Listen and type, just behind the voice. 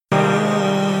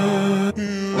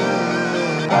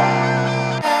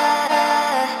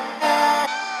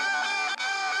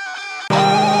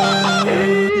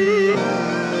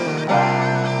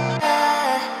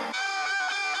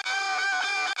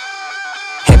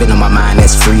been on my mind,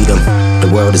 that's freedom. The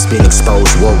world has been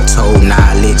exposed, woke, told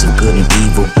knowledge of good and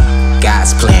evil.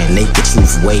 God's plan, naked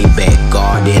truth way back,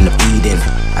 Garden of Eden.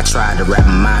 I tried to wrap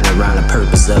my mind around the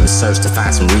purpose of the search to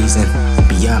find some reason.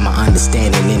 Beyond my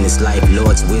understanding in this life,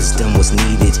 Lord's wisdom was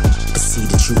needed to see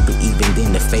the truth, but even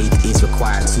then the faith is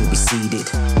required to be seated.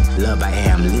 Love I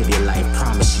am, live your life,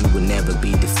 promise you will never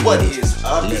be defeated. What is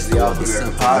up? It's the Alpha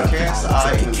American Podcast.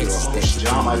 I am your host,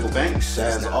 John Michael Banks.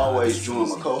 As always, join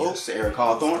my co-host, Eric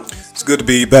Hawthorne. It's good to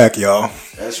be back, y'all.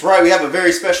 That's right. We have a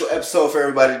very special episode for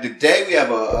everybody today. We have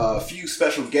a few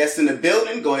special guests in the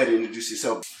building. Go ahead and introduce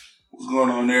yourself. What's going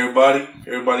on, everybody?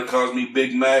 Everybody calls me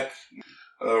Big Mac.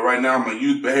 Right now, I'm a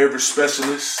youth behavior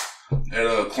specialist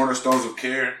at Cornerstones of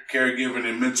Care, caregiving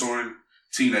and mentoring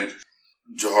teenagers.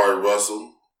 Jahari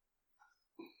Russell.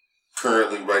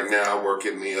 Currently, right now, I work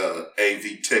in the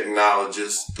AV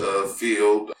technologist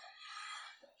field,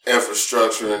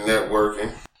 infrastructure and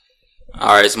networking.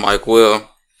 Alright, it's Mike Will,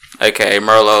 aka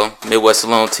Merlot, Midwest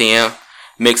Saloon TM,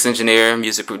 mix engineer,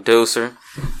 music producer.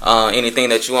 Anything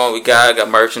that you want, we got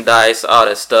merchandise, all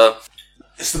that stuff.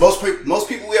 It's the most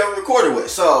people we ever recorded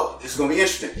with, so it's going to be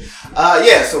interesting.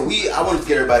 I wanted to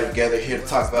get everybody together here to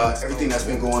talk about everything that's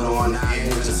been going on in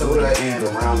Minnesota and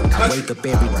around the country. I wake up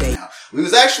every day. Right now. We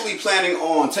was actually planning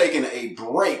on taking a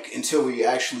break until we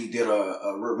actually did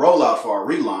a rollout for our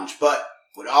relaunch, but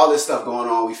with all this stuff going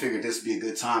on, we figured this would be a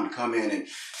good time to come in and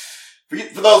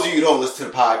for those of you who don't listen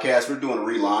to the podcast, we're doing a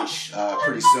relaunch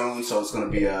pretty soon, so it's going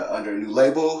to be under a new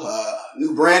label,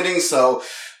 new branding. So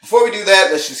before we do that,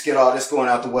 let's just get all this going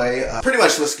out the way. Pretty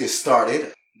much, let's get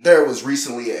started. There was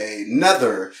recently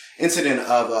another incident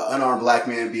of an unarmed black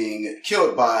man being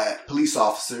killed by police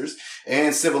officers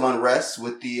and civil unrest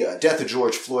with the death of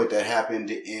George Floyd that happened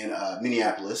in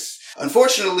Minneapolis.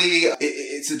 Unfortunately,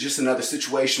 it's just another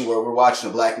situation where we're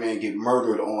watching a black man get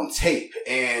murdered on tape.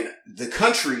 And the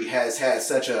country has had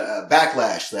such a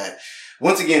backlash that,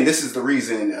 once again, this is the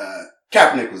reason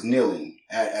Kaepernick was kneeling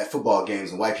at football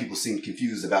games, and white people seemed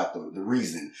confused about the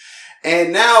reason.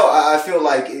 And now I feel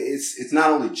like it's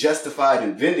not only justified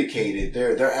and vindicated,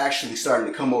 they're actually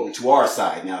starting to come over to our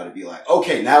side now to be like,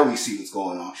 okay, now we see what's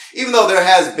going on. Even though there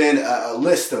has been a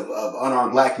list of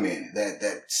unarmed black men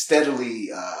that steadily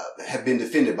have been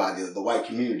defended by the white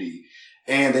community,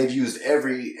 and they've used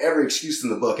every excuse in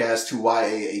the book as to why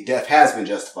a death has been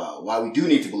justified, why we do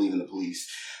need to believe in the police.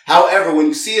 However, when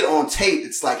you see it on tape,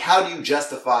 it's like, how do you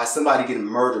justify somebody getting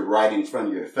murdered right in front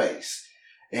of your face?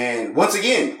 And once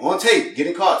again, on tape,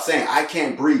 getting caught saying, I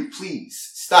can't breathe,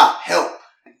 please, stop, help.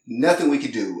 Nothing we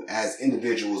could do as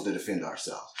individuals to defend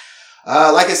ourselves.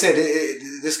 Like I said,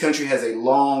 this country has a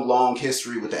long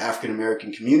history with the African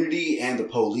American community and the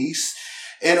police.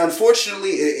 And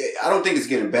unfortunately, I don't think it's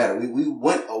getting better. We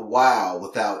went a while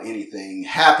without anything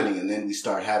happening, and then we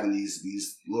start having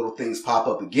these little things pop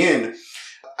up again.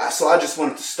 So I just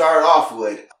wanted to start off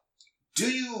with,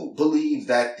 do you believe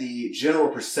that the general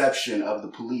perception of the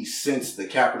police since the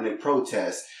Kaepernick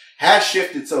protest has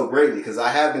shifted so greatly? Because I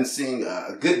have been seeing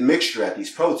a good mixture at these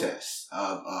protests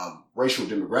of racial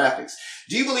demographics.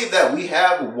 Do you believe that we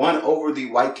have won over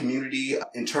the white community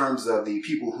in terms of the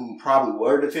people who probably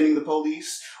were defending the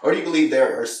police? Or do you believe they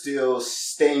are still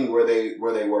staying where they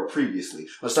were previously?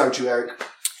 Let's start with you, Eric.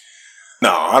 No,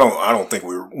 I don't think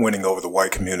we're winning over the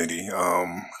white community.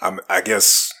 I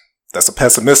guess that's a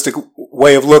pessimistic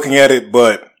way of looking at it,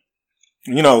 but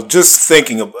just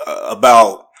thinking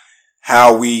about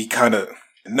how we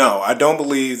no, I don't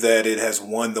believe that it has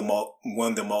won them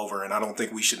over, and I don't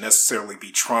think we should necessarily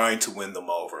be trying to win them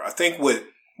over. I think what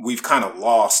we've kind of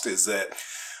lost is that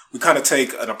we kind of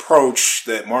take an approach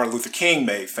that Martin Luther King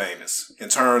made famous in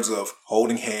terms of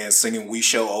holding hands, singing "We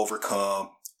Shall Overcome,"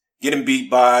 getting beat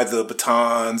by the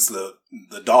batons, the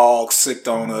dogs sicked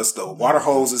on us, the water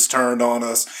hoses turned on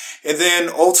us. And then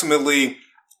ultimately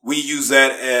we use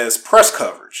that as press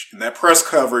coverage. And that press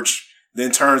coverage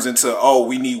then turns into,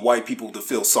 we need white people to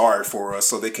feel sorry for us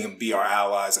so they can be our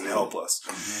allies and help us.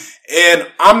 Mm-hmm.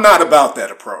 And I'm not about that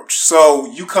approach.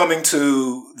 So you coming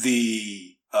to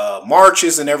the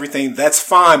marches and everything, that's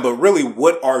fine. But really,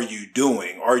 what are you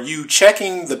doing? Are you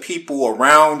checking the people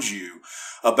around you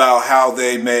about how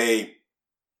they may,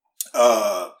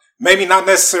 maybe not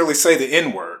necessarily say the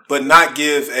N-word, but not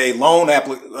give a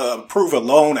approve a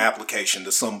loan application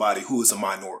to somebody who is a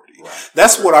minority? Right.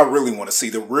 That's what I really want to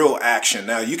see, the real action.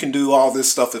 Now, you can do all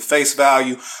this stuff at face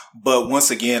value, but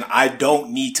once again, I don't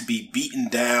need to be beaten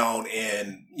down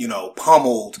and,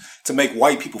 pummeled to make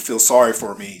white people feel sorry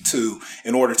for me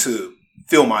in order to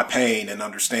feel my pain and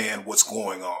understand what's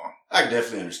going on. I can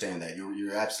definitely understand that.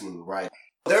 You're absolutely right.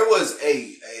 There was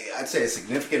I'd say a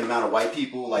significant amount of white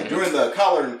people, like during the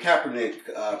Colin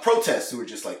Kaepernick protests, who were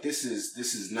just like, this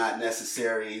is not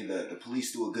necessary. The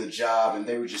police do a good job, and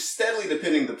they were just steadily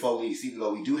defending the police, even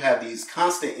though we do have these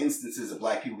constant instances of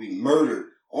black people being murdered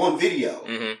on video,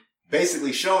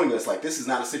 basically showing us like this is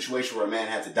not a situation where a man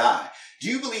had to die. Do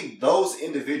you believe those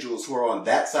individuals who are on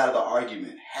that side of the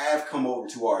argument have come over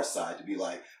to our side to be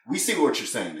like, we see what you're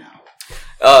saying now?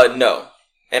 No.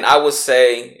 And I would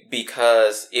say,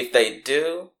 because if they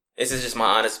do, this is just my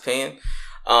honest opinion,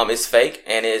 it's fake,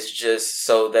 and it's just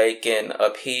so they can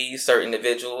appease certain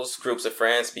individuals, groups of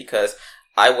friends, because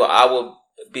I will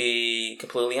be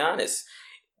completely honest.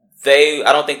 I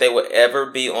don't think they would ever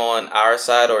be on our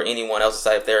side or anyone else's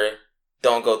side if they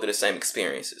don't go through the same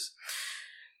experiences.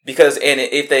 Because, and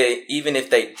even if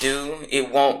they do,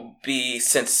 it won't be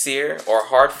sincere or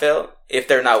heartfelt if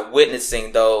they're not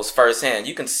witnessing those firsthand.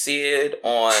 You can see it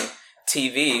on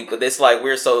TV, but it's like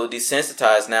we're so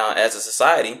desensitized now as a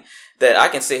society that I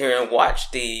can sit here and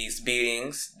watch these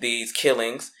beatings, these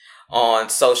killings on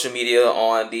social media,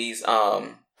 on these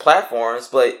platforms,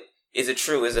 but is it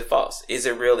true? Is it false? Is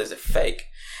it real? Is it fake?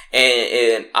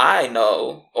 And I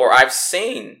know, or I've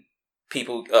seen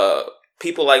people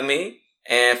like me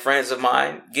and friends of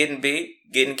mine getting beat,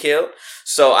 getting killed.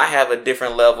 So I have a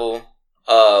different level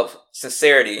of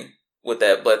sincerity with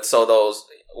that. But so those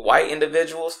white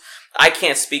individuals, I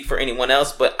can't speak for anyone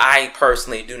else, but I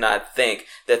personally do not think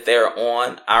that they're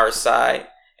on our side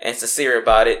and sincere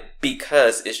about it,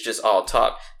 because it's just all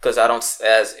talk. Because I don't,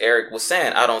 as Eric was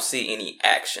saying, I don't see any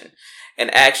action.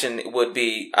 And action would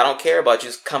be, I don't care about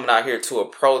you coming out here to a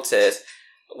protest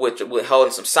with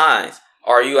holding some signs.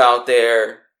 Are you out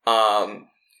there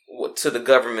to the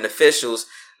government officials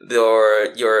or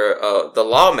the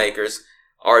lawmakers?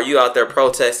 Are you out there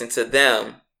protesting to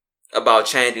them about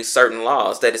changing certain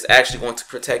laws that is actually going to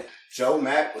protect Joe,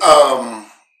 Matt?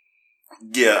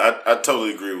 Yeah, I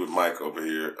totally agree with Mike over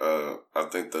here. I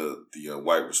think the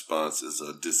white response is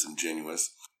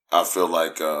disingenuous. I feel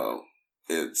like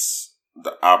it's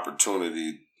the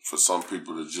opportunity for some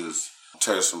people to just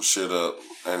tear some shit up,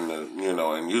 and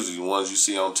and usually the ones you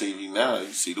see on TV now, you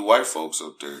see the white folks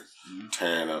up there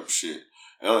tearing up shit.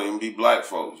 It don't even be black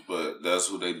folks, but that's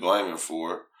who they blaming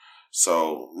for it.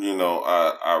 So,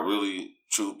 I really,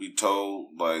 truth be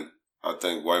told, like, I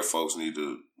think white folks need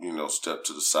to, step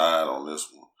to the side on this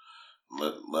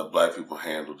one. Let black people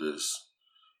handle this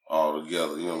all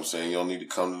together. You know what I'm saying? You don't need to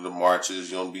come to the marches.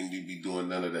 You don't need to be doing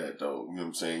none of that, though. You know what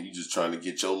I'm saying? You just trying to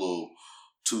get your little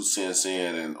 2 cents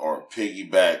in or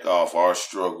piggyback off our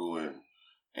struggle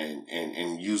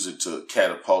and use it to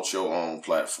catapult your own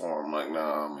platform. Like,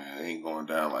 nah, man, it ain't going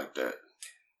down like that.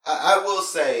 I will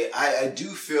say, I do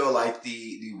feel like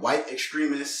the white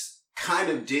extremists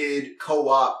kind of did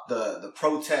co-opt the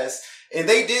protests, and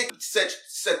they did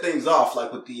set things off,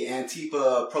 like with the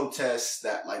Antifa protests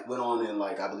that like went on in,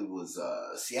 like, I believe it was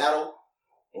Seattle,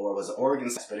 or was it Oregon?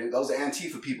 But those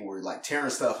Antifa people were like tearing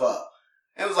stuff up.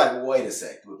 And it was like, well, wait a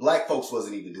sec, but black folks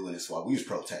wasn't even doing this while we was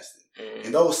protesting.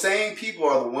 And those same people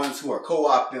are the ones who are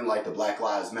co-opting like the Black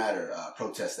Lives Matter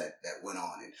protests that went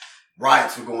on, and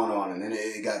riots were going on, and then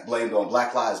it got blamed on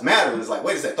Black Lives Matter. And it's like,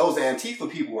 wait a sec, those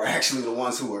Antifa people were actually the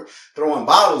ones who were throwing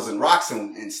bottles and rocks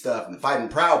and stuff and fighting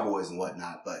Proud Boys and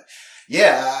whatnot. But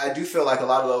yeah, I do feel like a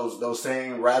lot of those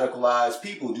same radicalized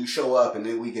people do show up, and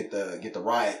then we get the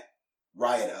riot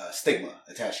stigma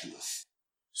attached to us.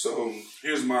 So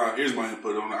here's my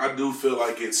input on it. I do feel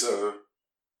like it's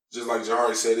just like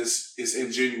Jahari said, it's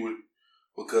ingenuine,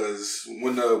 because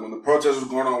when the protest was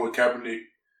going on with Kaepernick,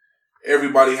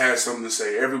 everybody had something to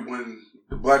say. When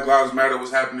the Black Lives Matter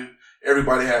was happening,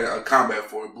 everybody had a combat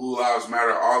for it. Blue Lives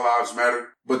Matter, All Lives Matter.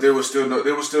 But there was still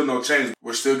no change.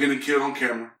 We're still getting killed on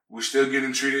camera. We're still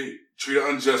getting treated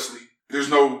unjustly. There's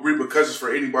no repercussions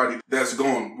for anybody that's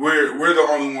going. We're the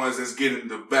only ones that's getting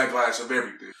the backlash of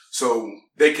everything. So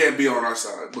they can't be on our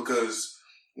side, because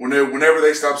whenever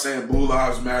they stop saying Blue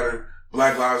Lives Matter,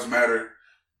 Black Lives Matter,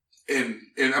 and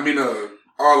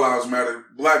All Lives Matter,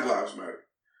 Black Lives Matter,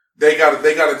 they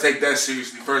gotta take that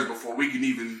seriously first before we can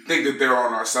even think that they're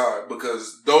on our side,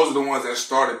 because those are the ones that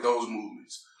started those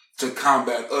movements to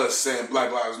combat us saying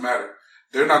Black Lives Matter.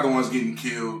 They're not the ones getting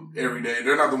killed every day.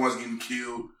 They're not the ones getting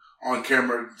killed on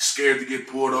camera, scared to get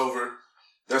pulled over.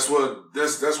 That's what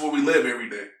we live every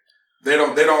day. They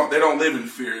don't live in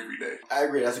fear every day. I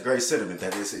agree. That's a great sentiment.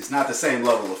 That it's not the same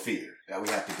level of fear that we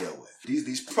have to deal with.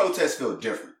 These protests feel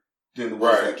different than the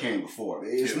ones that came before.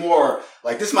 It's more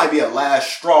like this might be a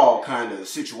last straw kind of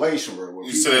situation where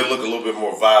you said they look a little bit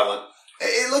more violent.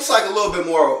 It looks like a little bit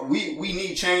more. We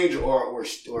need change, or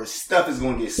stuff is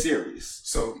going to get serious.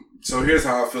 So here's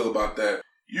how I feel about that.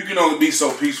 you can only be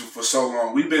so peaceful for so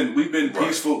long. We've been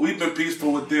peaceful. We've been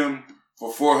peaceful with them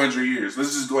for 400 years.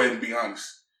 Let's just go ahead and be honest.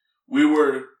 We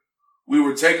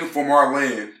were taken from our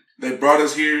land. They brought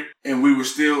us here, and we were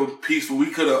still peaceful.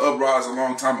 We could have uprised a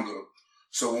long time ago.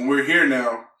 So when we're here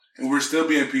now, and we're still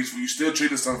being peaceful, you still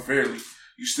treat us unfairly.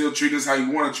 You still treat us how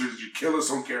you want to treat us. You kill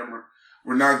us on camera.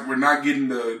 We're not getting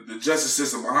the justice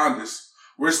system behind us.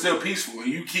 We're still peaceful,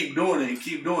 and you keep doing it and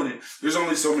keep doing it. There's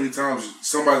only so many times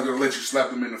somebody's gonna let you slap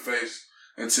them in the face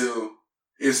until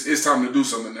it's time to do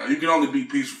something now. You can only be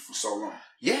peaceful for so long.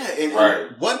 Yeah,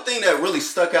 and one thing that really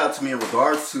stuck out to me in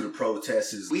regards to the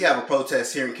protests is we have a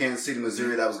protest here in Kansas City,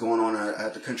 Missouri that was going on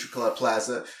at the Country Club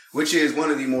Plaza, which is one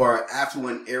of the more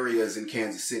affluent areas in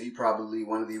Kansas City, probably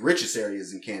one of the richest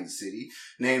areas in Kansas City,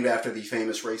 named after the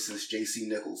famous racist J.C.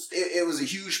 Nichols. It was a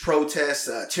huge protest.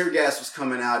 Tear gas was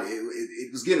coming out.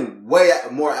 It was getting way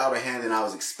more out of hand than I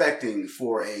was expecting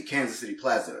for a Kansas City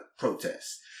Plaza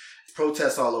protest.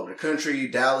 Protests all over the country: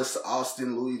 Dallas,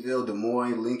 Austin, Louisville, Des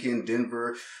Moines, Lincoln,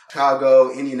 Denver,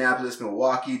 Chicago, Indianapolis,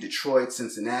 Milwaukee, Detroit,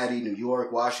 Cincinnati, New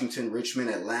York, Washington, Richmond,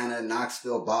 Atlanta,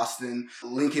 Knoxville, Boston,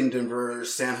 Lincoln, Denver,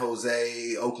 San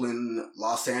Jose, Oakland,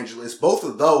 Los Angeles. Both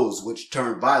of those which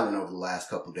turned violent over the last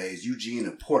couple of days, Eugene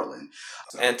and Portland.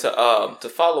 And to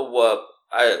follow up,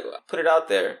 I put it out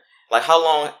there. Like, how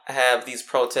long have these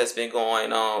protests been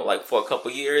going on? Like, for a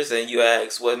couple of years, and you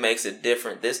ask what makes it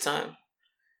different this time?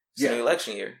 It's an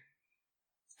election year.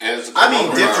 Different.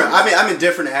 I mean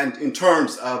different, and in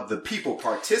terms of the people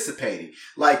participating,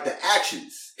 like the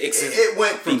actions. It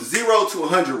went from 0 to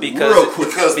 100 real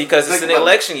quick because it's an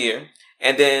election year.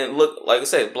 And then look, like I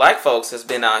said, black folks has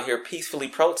been out here peacefully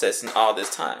protesting all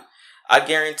this time. I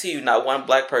guarantee you, not one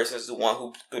black person is the one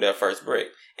who threw that first brick.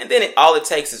 And then all it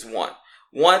takes is one.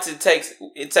 Once it takes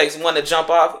one to jump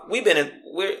off.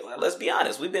 Let's be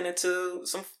honest, we've been into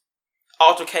some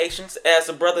altercations as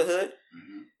a brotherhood.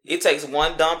 Mm-hmm. It takes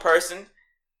one dumb person.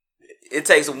 It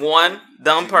takes one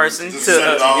dumb person to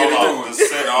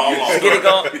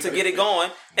get it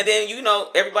going, and then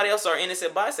everybody else are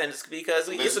innocent bystanders because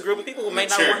it's a group of people who may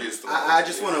not want. I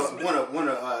just want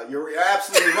to. You're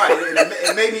absolutely right.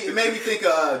 It made me think.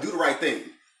 Do the right thing.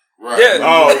 Right. Yeah.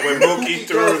 Oh, when Mookie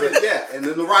threw it. Yeah, and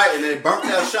then and they burnt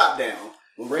that shop down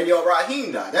when Radio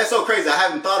Raheem died. That's so crazy. I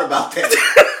haven't thought about that.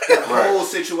 That whole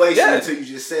situation until you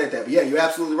just said that. But yeah, you're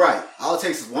absolutely right. All it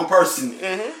takes is one person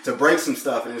to break some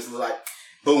stuff, and it's like,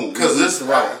 boom. Because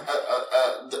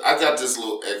I got this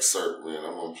little excerpt, man.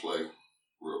 I'm gonna play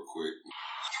real quick. You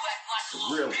act like a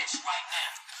little bitch right now.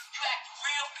 You act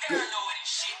real paranoid and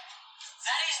shit.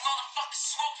 That these motherfuckers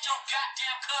smoked your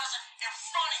goddamn cousin in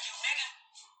front of you, nigga.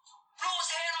 Blew his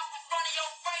head off in front of your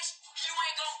face. You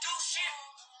ain't gonna do shit.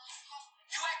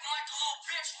 You acting like a little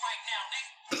bitch right now,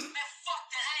 nigga. Man, fuck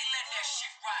that. I ain't letting that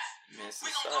shit ride. We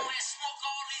gonna go in and smoke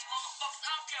all these motherfuckers.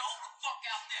 I don't care who the fuck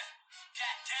out there.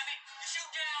 God damn it. Is you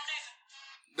down, nigga?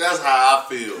 That's how I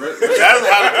feel. That's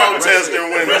how the protesting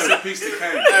went. Rest in peace to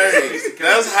Kane. Hey,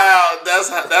 that's how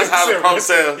the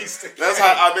protest. That's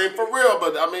how, I mean, for real.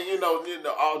 But I mean,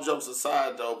 all jokes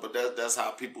aside though. But that's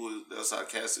how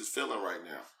Cass is feeling right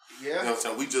now. Yeah. You know what I'm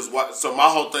saying? We just watch. So my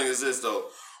whole thing is this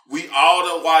though. We all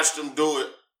done watched them do it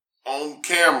on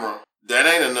camera. That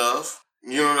ain't enough.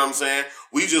 You know what I'm saying?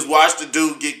 We just watched the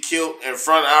dude get killed in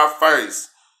front of our face.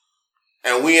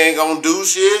 And we ain't gonna do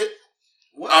shit?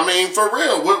 What? I mean, for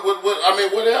real.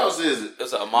 What else is it?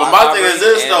 But my thing is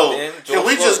this though. Can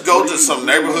we just go to some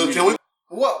neighborhood? Can we?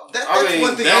 Well, that's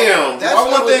one thing. That's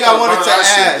one thing I wanted to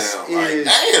ask.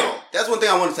 That's one thing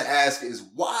I wanted to ask is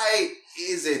why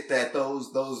is it that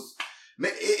those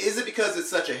is it because it's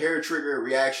such a hair trigger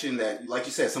reaction that, like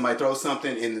you said, somebody throws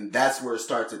something and then that's where it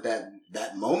starts at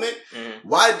that moment? Mm-hmm.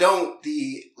 Why don't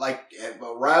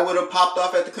Rye would have popped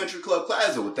off at the Country Club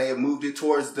Plaza? Would they have moved it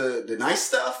towards the nice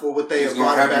stuff, or would they have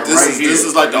brought it back? This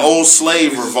is like the old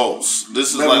slave revolts.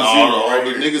 This is like all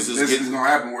the niggas is this is gonna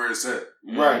happen where it's at.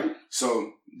 Right.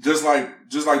 So just like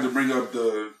to bring up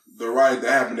the riot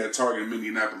that happened at Target in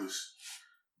Minneapolis.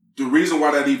 The reason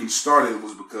why that even started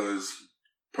was because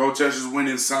protesters went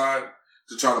inside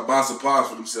to try to buy supplies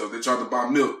for themselves. They tried to buy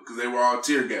milk because they were all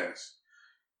tear gas.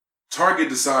 Target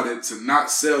decided to not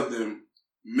sell them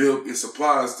milk and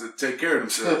supplies to take care of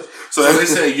themselves. So they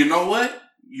said, you know what?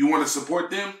 You want to support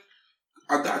them?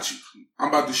 I got you. I'm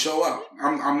about to show out.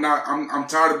 I'm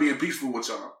tired of being peaceful with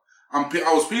y'all. I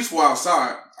was peaceful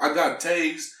outside. I got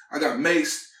tased. I got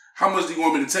maced. How much do you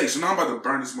want me to take? So now I'm about to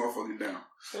burn this motherfucker down.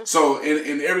 So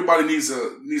and everybody needs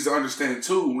to understand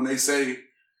too when they say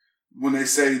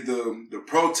the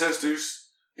protesters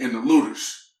and the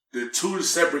looters, they're two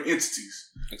separate entities.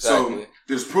 Exactly. So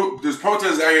there's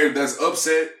protesters out here that's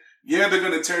upset yeah, they're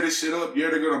gonna tear this shit up. Yeah,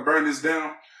 they're gonna burn this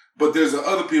down. But there's the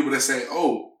other people that say,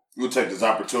 oh, we'll take this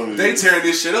opportunity. They tearing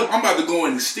this shit up. I'm about to go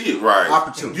in and steal. Right.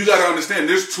 Opportunity. You got to understand.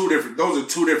 Those are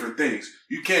two different things.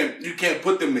 You can't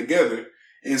put them together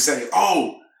and say,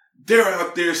 oh, they're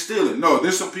out there stealing. No,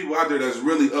 there's some people out there that's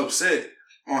really upset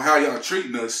on how y'all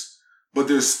treating us. But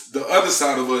there's the other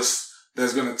side of us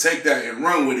that's gonna take that and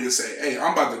run with it and say, hey,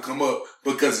 I'm about to come up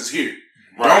because it's here.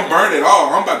 Right. Don't burn it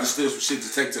all. I'm about to steal some shit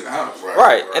to take to the house.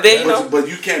 Right. And then, but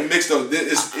you can't mix those.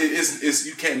 It's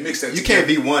you can't mix that. You can't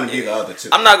be one and be the other too.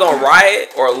 I'm not going to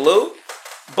riot or loot,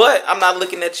 but I'm not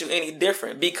looking at you any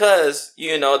different because,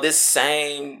 this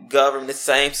same government, this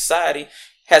same society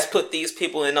has put these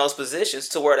people in those positions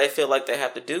to where they feel like they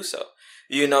have to do so.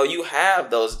 You have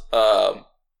those low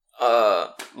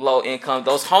income,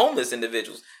 those homeless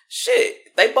individuals. Shit,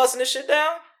 they busting this shit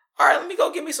down. All right, let me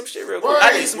go get me some shit real quick.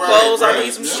 I need some clothes. I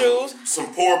need some shoes.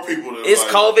 Some poor people. It's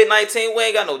COVID-19. We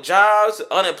ain't got no jobs.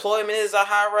 Unemployment is a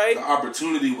high rate. The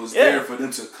opportunity was there for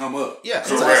them to come up. Yeah,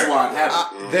 so that's why it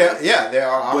happened. There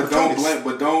are but opportunities.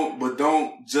 But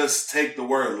don't just take the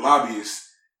word lobbyists.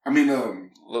 I mean,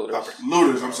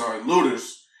 looters. I'm sorry,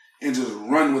 looters, and just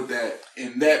run with that,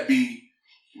 and that be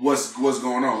what's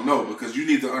going on. No, because you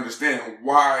need to understand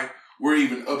why we're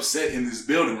even upset in this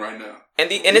building right now. And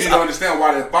you need to understand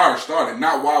why that fire started,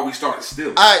 not why we started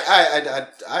stealing.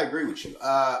 I agree with you.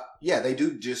 They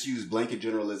do just use blanket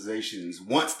generalizations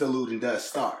once the looting does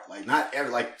start. Like not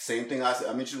every, like same thing I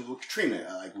mentioned with Katrina.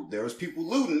 Like there was people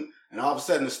looting, and all of a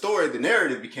sudden the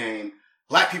narrative became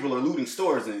black people are looting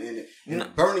stores and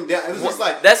burning down. It was just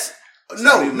like that's.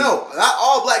 No, not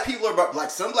all black people are, but like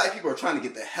some black people are trying to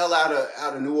get the hell out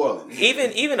of New Orleans.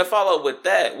 Even to follow up with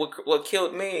that, what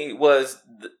killed me was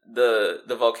the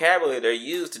vocabulary they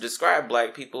used to describe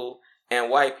black people and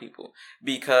white people,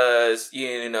 because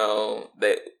they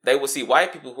will see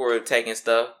white people who are taking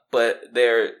stuff, but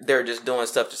they're just doing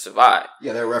stuff to survive.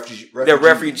 Yeah, they're refugees. They're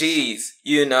refugees.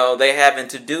 They having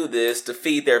to do this to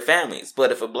feed their families.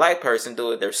 But if a black person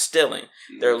do it, they're stealing,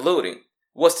 they're looting.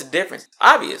 What's the difference?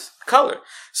 Obvious. Color.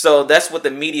 So that's what the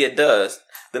media does.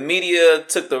 The media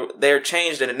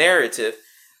changed the narrative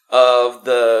of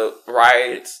the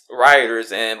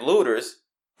rioters and looters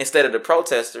instead of the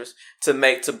protesters to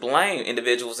blame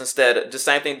individuals instead of the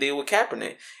same thing they did with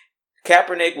Kaepernick.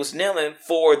 Kaepernick was kneeling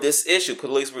for this issue,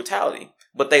 police brutality,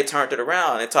 but they turned it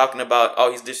around and talking about,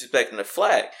 oh, he's disrespecting the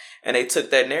flag. And they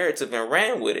took that narrative and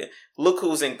ran with it. Look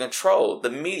who's in control. The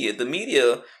media. The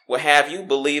media will have you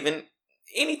believing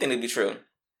anything to be true.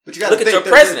 But you got to think, your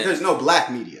president. There's no black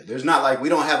media. There's not like, we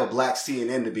don't have a black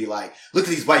CNN to be like, look at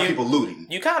these white people looting.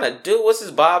 You kind of do. What's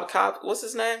his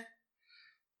name?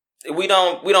 We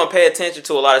don't pay attention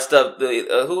to a lot of stuff.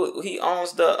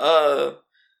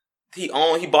 He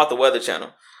bought the Weather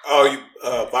Channel. Oh,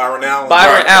 Byron Allen.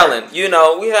 Byron Allen.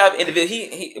 We have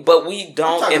individuals. But we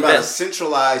don't invest. About a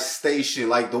centralized station,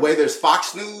 like the way there's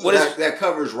Fox News that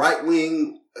covers right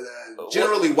wing.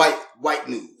 Generally white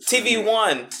news. TV1,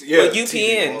 UPN.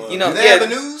 TV1. Do they have the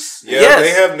news? Yeah, yes.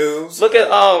 They have news. Look at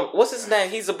what's his name?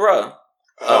 He's a bruh.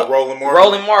 Roland Martin.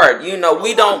 Roland Martin.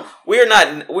 We're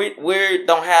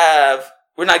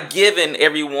not giving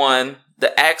everyone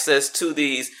the access to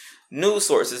these news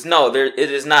sources. No, it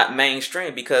is not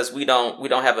mainstream because we don't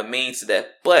have a means to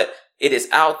that. But it is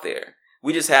out there.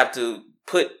 We just have to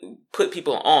put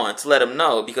people on to let them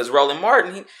know, because Roland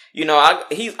Martin,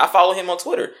 I follow him on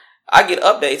Twitter. I get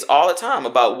updates all the time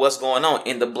about what's going on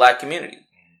in the black community.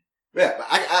 Yeah,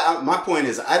 but my point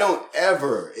is, I don't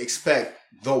ever expect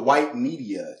the white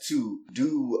media to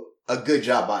do a good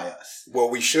job by us. Well,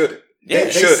 we shouldn't. Yeah,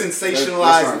 they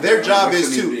sensationalize. Their job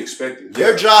is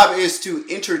to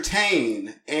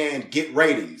entertain and get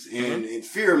ratings and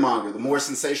fearmonger. The more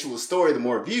sensational the story, the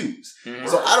more views. Mm-hmm.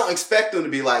 So I don't expect them to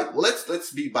be like,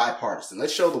 let's be bipartisan.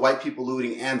 Let's show the white people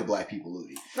looting and the black people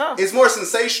looting. No. It's more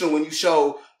sensational when you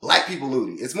show black people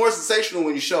looting. It's more sensational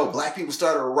when you show black people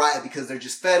started a riot because they're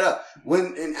just fed up.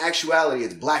 When in actuality,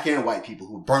 it's black and white people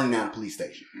who are burning down a police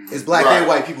station. Mm-hmm. It's black and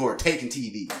white people who are taking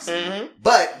TVs. Mm-hmm.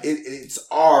 But it's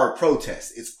our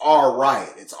protest. It's our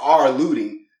riot. It's our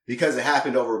looting because it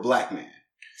happened over a black man.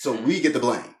 So we get the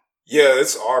blame. Yeah,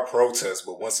 it's our protest,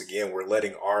 but once again, we're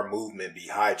letting our movement be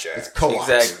hijacked. It's co-op.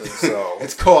 Exactly. So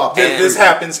it's co-op. This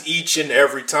happens each and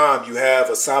every time you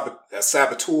have a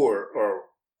saboteur or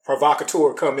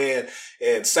provocateur come in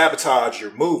and sabotage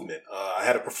your movement. I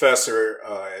had a professor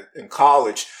in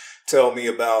college tell me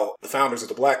about the founders of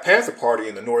the Black Panther Party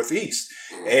in the Northeast.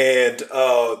 And,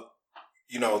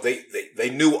 they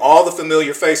knew all the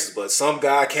familiar faces, but some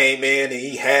guy came in and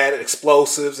he had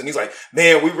explosives and he's like,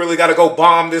 man, we really got to go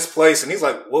bomb this place. And he's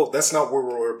like, well, that's not what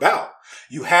we're about.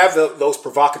 you have those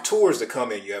provocateurs that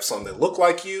come in. You have some that look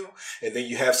like you, and then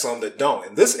you have some that don't.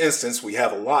 In this instance, we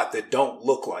have a lot that don't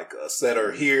look like us, that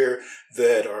are here,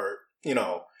 that are,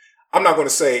 I'm not going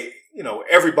to say,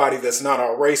 everybody that's not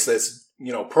our race that's,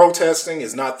 protesting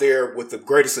is not there with the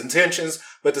greatest intentions.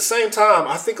 But at the same time,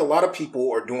 I think a lot of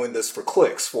people are doing this for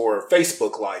clicks, for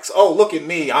Facebook likes. Oh, look at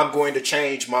me. I'm going to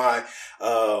change my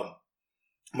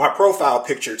profile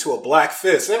picture to a black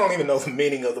fist. They don't even know the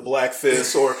meaning of the black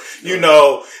fist or,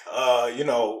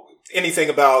 anything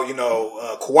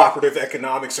about, cooperative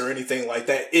economics or anything like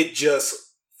that. It just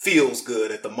feels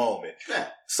good at the moment. Yeah.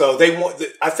 So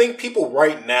I think people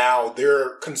right now,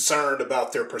 they're concerned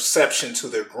about their perception to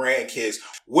their grandkids.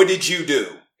 What did you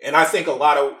do? And I think a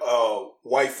lot of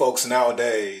white folks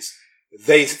nowadays,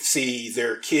 they see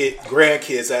their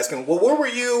grandkids asking, well, where were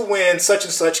you when such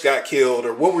and such got killed?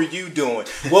 Or what were you doing?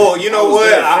 Well, you know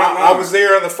what? I was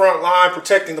there on the front line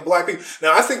protecting the black people.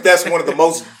 Now, I think that's one of the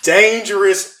most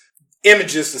dangerous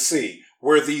images to see,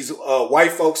 where these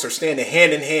white folks are standing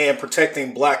hand in hand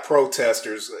protecting black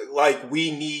protesters. Like,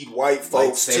 we need white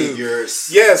folks saviors.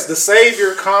 Yes, the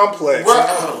savior complex.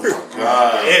 Oh my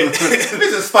God. This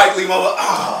is Spike Lee moment.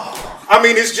 I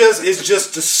mean, it's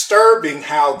just disturbing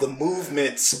how the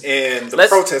movements and the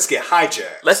protests get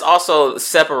hijacked. Let's also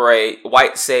separate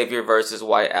white savior versus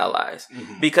white allies.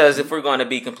 Mm-hmm. Because if we're going to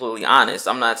be completely honest,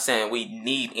 I'm not saying we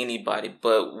need anybody,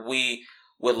 but we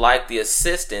would like the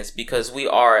assistance because we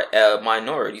are a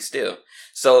minority still.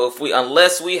 So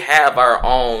unless we have our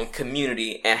own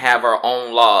community and have our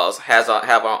own laws, have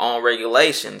our own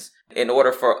regulations, in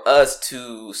order for us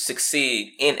to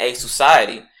succeed in a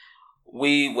society,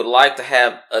 we would like to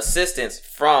have assistance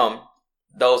from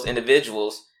those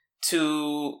individuals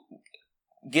to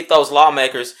get those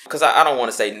lawmakers, because I don't want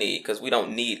to say need, because we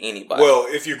don't need anybody. Well,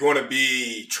 if you're going to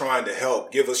be trying to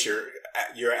help, give us your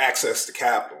access to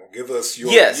capital. Give us your...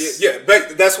 Yes. Yeah,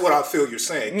 that's what I feel you're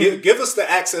saying. Mm-hmm. Give us the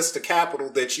access to capital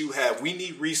that you have. We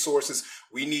need resources.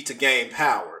 We need to gain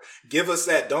power. Give us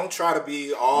that. Don't try to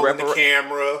be all in the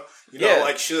camera.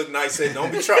 Like Suge Knight said,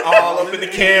 don't be all up in the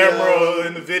camera,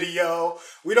 in the video.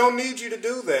 We don't need you to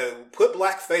do that. Put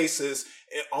black faces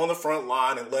on the front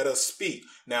line and let us speak.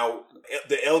 Now,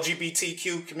 the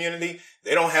LGBTQ community,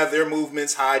 they don't have their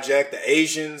movements hijacked. The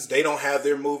Asians, they don't have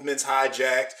their movements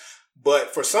hijacked.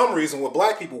 But for some reason, with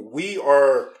black people, we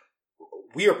are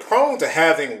prone to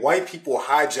having white people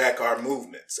hijack our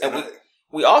movements. And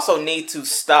we also need to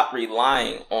stop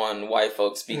relying on white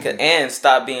folks and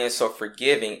stop being so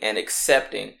forgiving and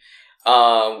accepting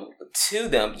to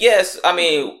them. Yes, I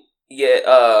mean,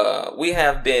 we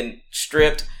have been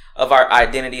stripped of our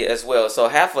identity as well. So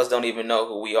half of us don't even know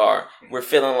who we are. We're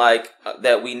feeling like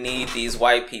that we need these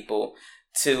white people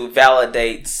to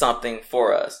validate something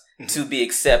for us, to be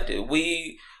accepted.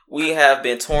 We have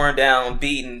been torn down,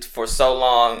 beaten for so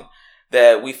long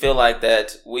that we feel like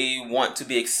that we want to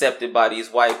be accepted by these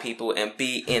white people and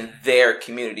be in their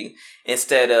community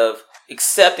instead of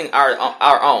accepting our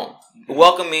own,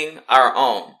 welcoming our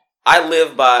own. I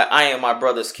live by, I am my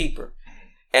brother's keeper.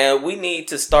 And we need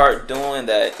to start doing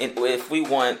that if we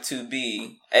want to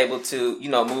be able to,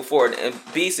 move forward and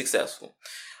be successful.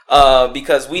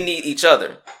 Because we need each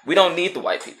other. We don't need the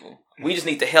white people. We just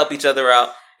need to help each other out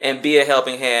and be a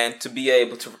helping hand to be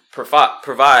able to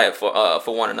provide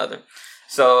for one another.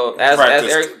 So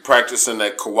practicing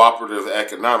that cooperative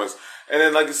economics, and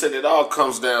then like I said, it all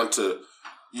comes down to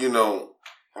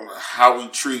how we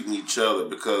treating each other,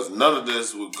 because none of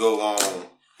this would go on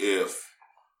if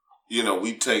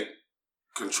we take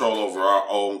control over our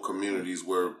own communities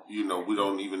where we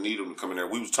don't even need them to come in there.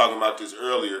 We was talking about this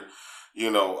earlier.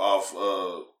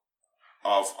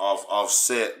 Off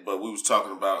set, but we was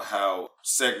talking about how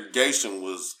segregation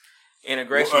was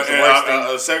integration was the worst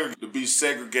thing. To be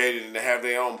segregated and to have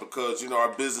their own, because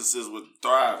our businesses were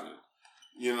thriving.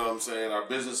 You know what I'm saying? Our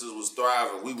businesses was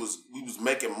thriving. We was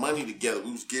making money together.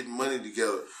 We was getting money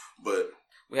together, but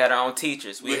we had our own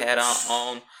teachers. We had our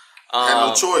own. Had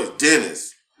no choice.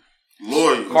 Dentists,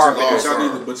 lawyers,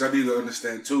 but y'all need to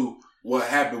understand too what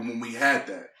happened when we had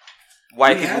that.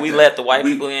 We let the white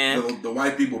people in. The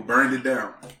white people burned it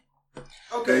down.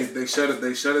 Okay. They shut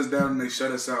us down and they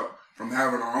shut us out from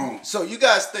having our own. So you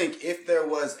guys think if there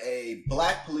was a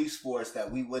black police force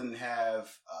that we wouldn't have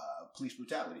police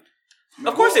brutality?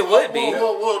 Of course it would be.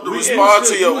 Well, to respond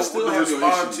to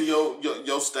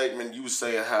your statement, you were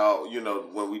saying how,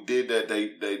 when we did that,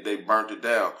 they burnt it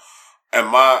down. And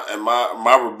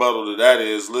my rebuttal to that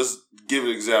is, let's give an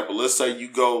example. Let's say you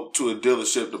go to a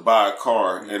dealership to buy a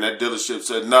car, and that dealership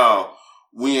said, no,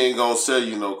 we ain't going to sell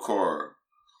you no car.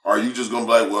 Are you just going to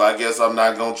be like, well, I guess I'm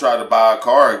not going to try to buy a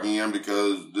car again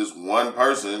because this one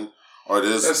person or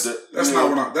this. That's not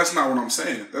what I'm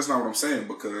saying. That's not what I'm saying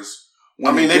because.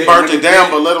 They burnt it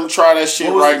down, but let them try that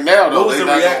shit right now. Though.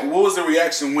 What was the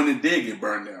reaction when it did get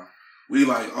burned down? We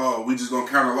we just gonna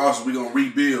count our losses. We gonna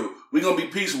rebuild. We gonna be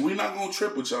peaceful. We not gonna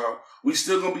trip with y'all. We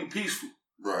still gonna be peaceful.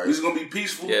 Right. We just gonna be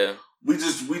peaceful. Yeah. We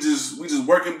just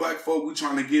working black folk. We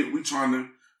trying to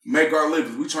make our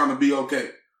living. We trying to be okay.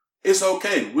 It's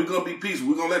okay. We gonna be peaceful.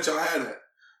 We gonna let y'all have that.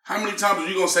 How many times are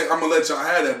you gonna say I'm gonna let y'all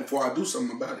have that before I do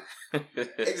something about it?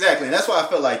 Exactly, and that's why I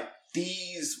feel like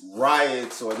these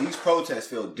riots or these protests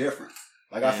feel different.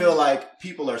 Like, I feel like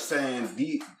people are saying,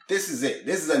 this is it.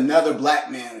 This is another black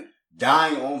man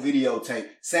dying on videotape,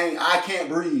 saying, I can't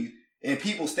breathe, and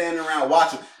people standing around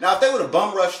watching. Now, if they would have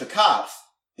bum rushed the cops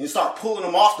and start pulling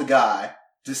them off the guy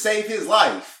to save his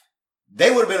life,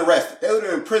 they would have been arrested. They would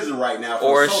have been in prison right now.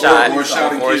 Or shot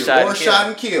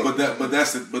and killed. But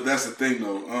that's the thing,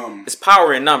 though. It's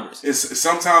power in numbers. It's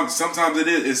sometimes it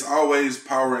is. It's always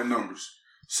power in numbers.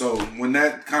 So when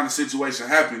that kind of situation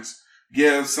happens,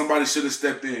 yeah, somebody should have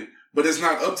stepped in. But it's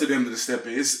not up to them to step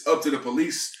in. It's up to the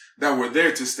police that were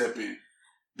there to step in.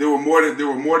 There were more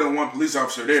than one police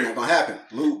officer there. It's not gonna happen.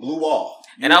 Blue wall.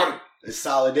 And it's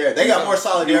solidarity. They got more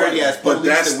solidarity as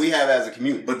police than we have as a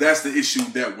community. But that's the issue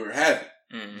that we're having.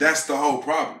 Mm-hmm. That's the whole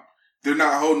problem. They're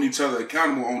not holding each other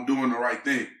accountable on doing the right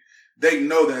thing. They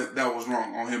know that was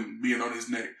wrong on him being on his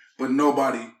neck, but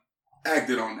nobody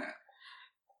acted on that.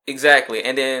 Exactly.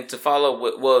 And then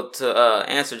to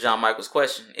answer John Michael's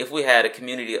question, if we had a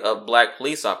community of black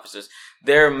police officers,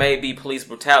 there may be police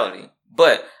brutality.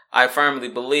 But I firmly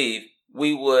believe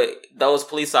those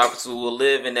police officers will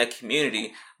live in that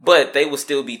community, but they will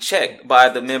still be checked by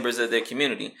the members of their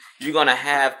community. You're going to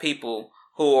have people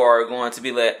who are going to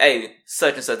be like, hey,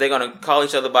 such and such. They're going to call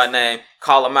each other by name,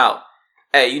 call them out.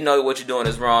 Hey, you know what you're doing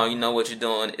is wrong. You know what you're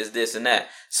doing is this and that.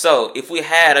 So if we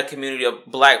had a community of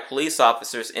black police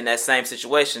officers in that same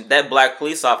situation, that black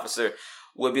police officer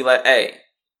would be like, hey,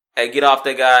 get off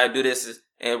that guy, do this,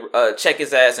 and check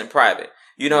his ass in private.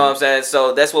 You know what I'm saying?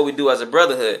 So that's what we do as a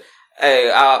brotherhood. Hey,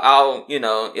 I'll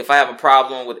if I have a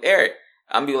problem with Eric,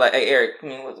 I'm be like, hey, Eric, come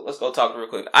on, let's go talk real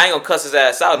quick. I ain't gonna cuss his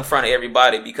ass out in front of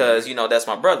everybody because, that's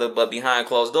my brother, but behind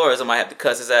closed doors, I might have to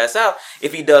cuss his ass out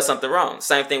if he does something wrong.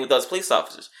 Same thing with those police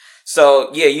officers.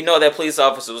 So, yeah, that police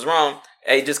officer was wrong.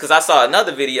 Hey, just because I saw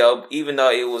another video, even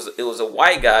though it was a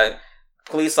white guy,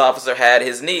 police officer had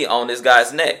his knee on this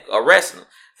guy's neck, arresting him.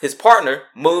 His partner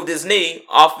moved his knee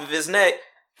off of his neck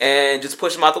and just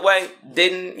pushed him out the way.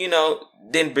 Didn't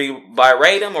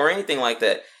berate him or anything like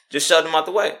that. Just shoved them out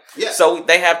the way. Yeah. So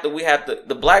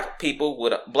the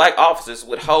black officers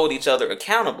would hold each other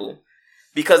accountable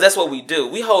because that's what we do.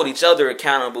 We hold each other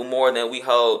accountable more than we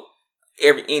hold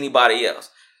anybody else.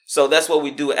 So that's what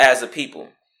we do as a people.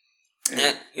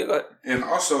 And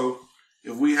also,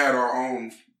 if we had our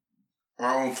own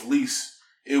police,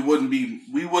 we wouldn't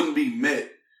be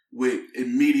met with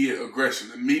immediate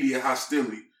aggression, immediate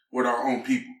hostility with our own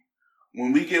people.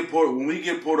 When we get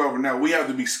pulled over now, we have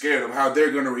to be scared of how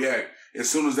they're going to react as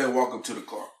soon as they walk up to the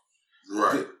car.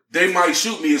 Right. They might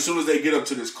shoot me as soon as they get up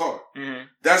to this car. Mm-hmm.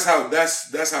 That's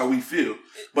how we feel.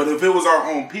 But if it was our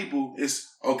own people, it's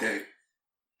okay.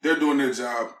 They're doing their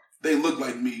job. They look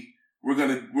like me. We're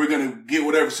gonna get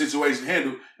whatever situation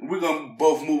handled, and we're gonna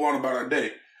both move on about our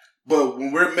day. But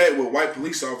when we're met with white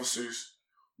police officers,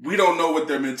 we don't know what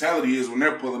their mentality is when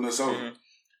they're pulling us over. Mm-hmm.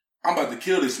 I'm about to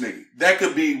kill this nigga. That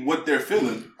could be what they're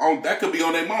feeling. That could be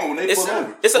on their mind when they pull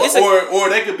over. Or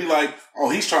they could be like, oh,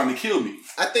 he's trying to kill me.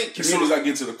 I think as soon as I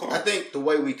get to the car. I think the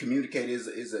way we communicate is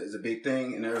a big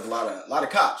thing, and there's a lot of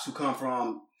cops who come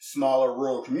from smaller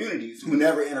rural communities who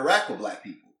never interact with black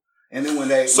people. And then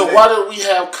why do we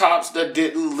have cops that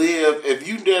didn't live? If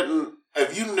you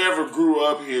never grew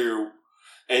up here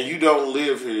and you don't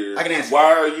live here, I can answer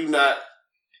why are you not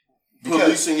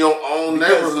policing your own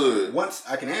neighborhood? Once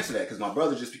I can answer that because my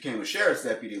brother just became a sheriff's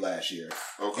deputy last year.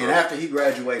 Okay. And after he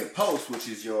graduated post, which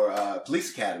is your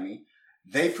police academy,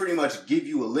 they pretty much give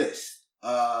you a list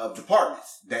of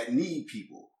departments that need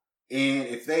people. And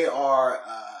if they are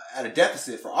at a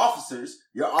deficit for officers,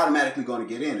 you're automatically going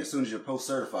to get in. As soon as you're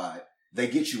post-certified, they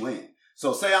get you in.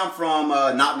 So say I'm from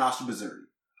Knob, Missouri.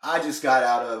 I just got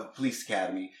out of police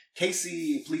academy.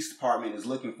 KC Police Department is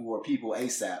looking for people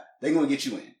ASAP. They're going to get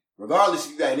you in. Regardless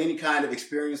if you got any kind of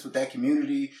experience with that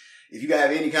community, if you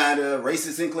got any kind of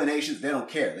racist inclinations, they don't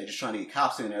care. They're just trying to get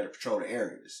cops in there to patrol the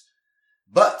areas.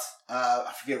 But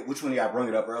I forget which one of y'all brought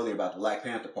it up earlier about the Black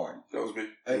Panther Party. That was me.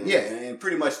 Yeah, and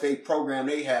pretty much they program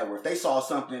they had where if they saw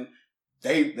something,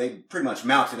 they pretty much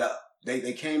mounted up.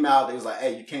 They came out, they was like,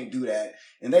 hey, you can't do that.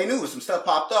 And they knew if some stuff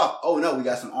popped off, oh no, we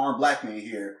got some armed black men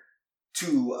here.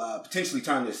 to potentially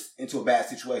turn this into a bad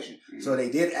situation. So they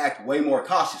did act way more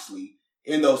cautiously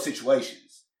in those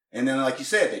situations. And then, like you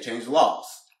said, they changed the laws.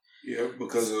 Yeah,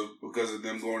 because of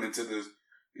them going into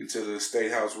the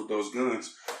state house with those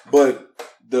guns. But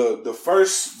the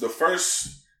first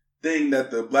thing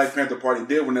that the Black Panther Party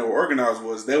did when they were organized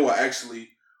was they would actually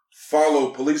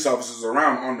follow police officers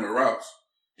around on their routes.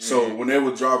 So when they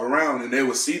would drive around and they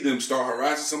would see them start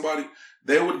harassing somebody,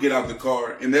 they would get out the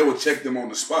car and they would check them on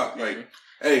the spot. Like,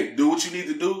 hey, do what you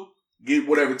need to do. Get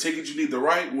whatever ticket you need to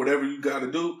write, whatever you got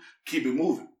to do. Keep it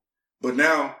moving. But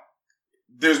now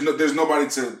there's nobody nobody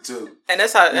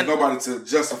to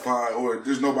justify, or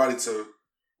there's nobody to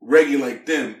regulate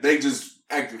them. They just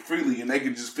acted freely and they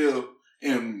can just feel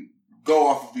and go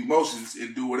off of emotions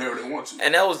and do whatever they want to.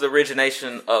 And that was the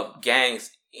origination of gangs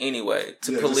anyway,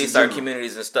 to police our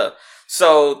communities and stuff.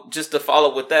 So just to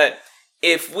follow with that,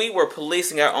 if we were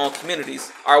policing our own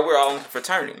communities, we're our own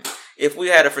fraternity. If we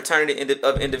had a fraternity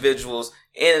of individuals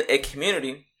in a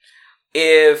community,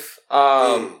 if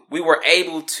we were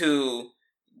able to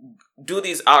do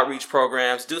these outreach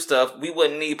programs, do stuff, we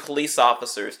wouldn't need police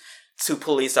officers to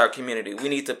police our community. We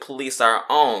need to police our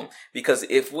own, because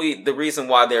the reason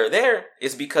why they're there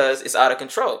is because it's out of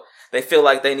control. They feel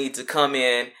like they need to come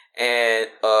in and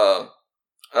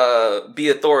be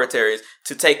authoritarians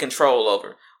to take control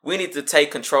over. We need to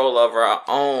take control over our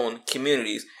own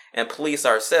communities and police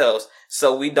ourselves,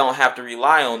 so we don't have to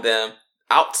rely on them,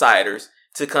 outsiders,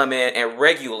 to come in and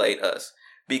regulate us,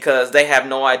 because they have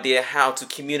no idea how to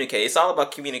communicate. It's all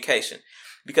about communication,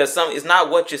 because it's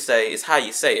not what you say, it's how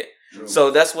you say it. True.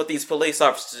 So that's what these police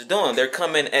officers are doing. They're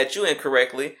coming at you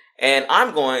incorrectly, and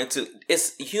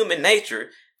it's human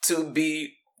nature to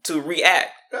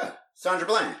react. Yeah, Sandra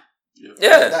Bland.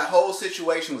 Yeah. That whole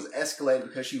situation was escalated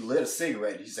because she lit a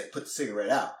cigarette. And she said, put the cigarette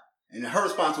out. And her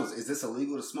response was, is this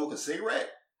illegal to smoke a cigarette?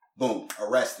 Boom,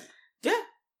 arrested. Yeah.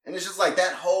 And it's just like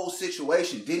that whole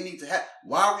situation didn't need to happen.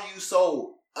 Why were you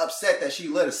so upset that she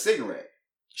lit a cigarette?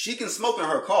 She can smoke in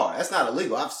her car. That's not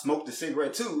illegal. I've smoked a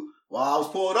cigarette too while I was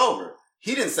pulled over.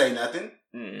 He didn't say nothing.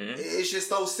 Mm-hmm. It's just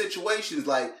those situations.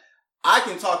 Like, I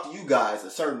can talk to you guys a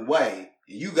certain way,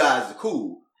 and you guys are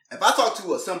cool. If I talk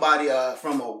to somebody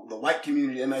from the white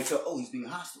community, they may say, oh, he's being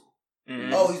hostile.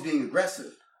 Mm-hmm. Oh, he's being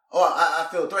aggressive. Oh, I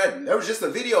feel threatened. There was just a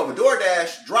video of a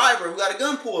DoorDash driver who got a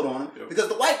gun pulled on him because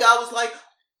the white guy was like,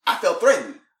 I felt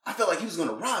threatened. I felt like he was going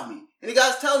to rob me. And the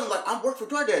guy's telling him, like, I'm working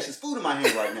for DoorDash. There's food in my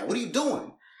hand right now. What are you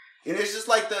doing? And it's just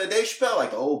like the Dave Chappelle,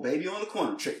 like the old baby on the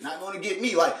corner trick. Not going to get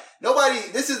me. Like,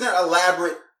 this isn't an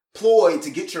elaborate ploy to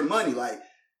get your money. Like,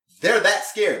 they're that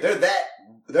scared.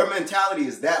 Their mentality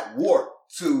is that warped.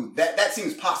 To that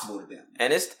seems possible to them.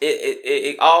 And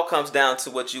it all comes down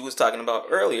to what you was talking about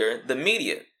earlier, the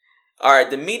media. All right,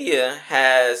 the media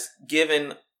has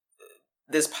given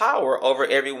this power over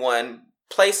everyone,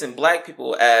 placing black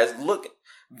people as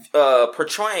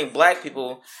portraying black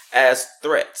people as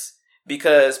threats.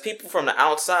 Because people from the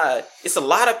outside, it's a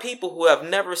lot of people who have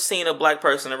never seen a black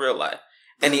person in real life.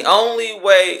 And the only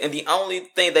way and the only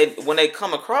thing when they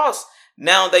come across,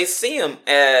 now they see them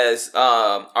as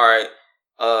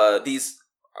these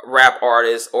rap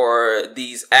artists or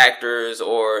these actors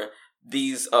or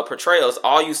these portrayals.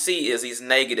 All you see is these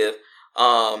negative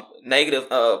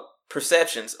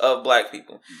perceptions of black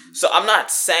people. Mm-hmm. So I'm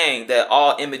not saying that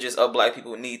all images of black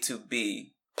people need to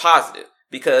be positive,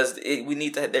 because it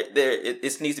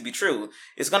needs to be true.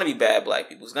 It's going to be bad black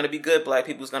people. It's going to be good black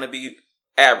people. It's going to be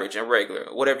average and regular,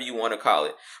 whatever you want to call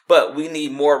it. But we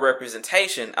need more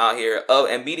representation out here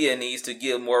and media needs to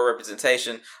give more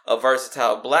representation of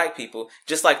versatile black people,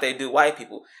 just like they do white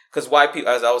people. Because white people,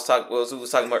 as we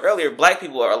was talking about earlier, black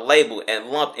people are labeled and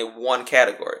lumped in one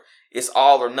category. It's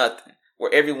all or nothing,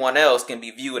 where everyone else can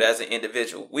be viewed as an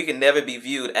individual. We can never be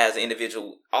viewed as an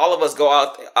individual. All of us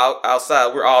go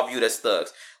outside, we're all viewed as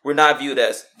thugs. We're not viewed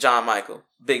as John Michael,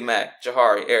 Big Mac,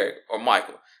 Jahari, Eric, or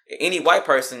Michael. Any white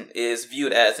person is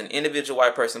viewed as an individual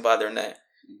white person by their name.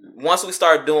 Once we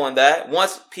start doing that,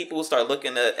 once people start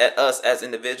looking at us as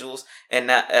individuals and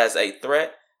not as a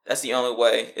threat, that's the only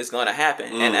way it's going to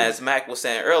happen. And as Mac was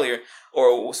saying earlier,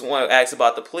 or someone asked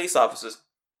about the police officers,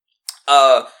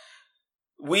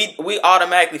 we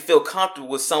automatically feel comfortable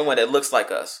with someone that looks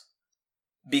like us,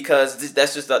 because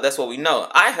that's what we know.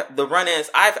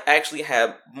 I've actually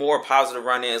had more positive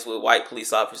run-ins with white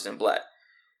police officers than black,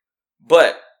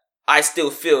 but I still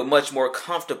feel much more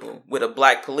comfortable with a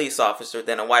black police officer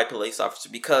than a white police officer,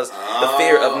 because the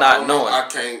fear of not knowing. I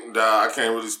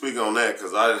can't really speak on that,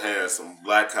 because I done had some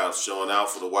black cops showing out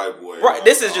for the white boy. Right,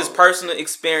 this is just personal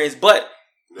experience, but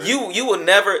you will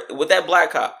never, with that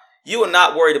black cop, you are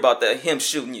not worried about him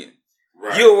shooting you.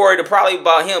 Right. You're worried probably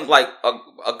about him like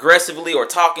aggressively or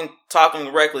talking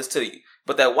reckless to you.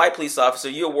 But that white police officer,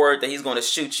 you're worried that he's going to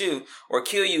shoot you or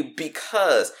kill you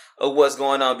because of what's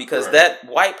going on. Because that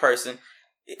white person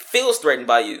feels threatened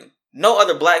by you. No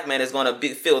other black man is going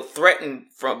to feel threatened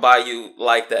by you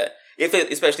like that.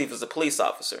 Especially if it's a police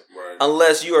officer. Right.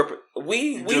 Unless you are,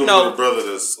 we know with a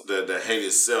brother that hate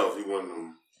himself. He want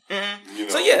to. Mm-hmm. You know.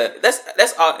 So yeah,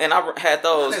 that's all. And I've had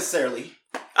those. Not necessarily.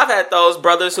 I've had those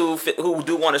brothers who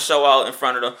do want to show out in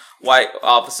front of the white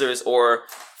officers or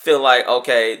feel like,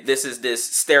 okay, this is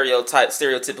this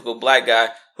stereotypical black guy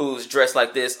who's dressed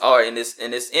like this or in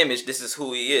this image. This is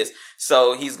who he is.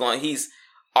 So he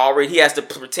has to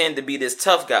pretend to be this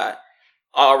tough guy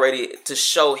already to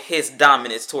show his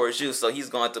dominance towards you. So he's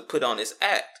going to put on this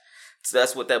act. So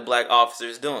that's what that black officer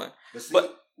is doing. But see,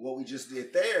 what we just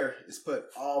did there is put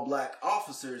all black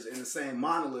officers in the same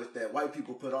monolith that white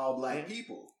people put all black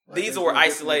people. Like, these were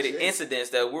isolated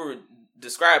incidents that we were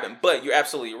describing, but you're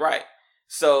absolutely right.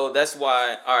 So that's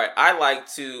why, all right, I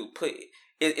like to put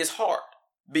it's hard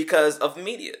because of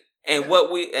media and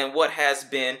what has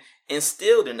been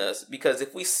instilled in us. Because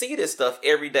if we see this stuff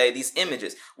every day, these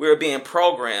images, we're being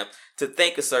programmed to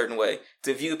think a certain way,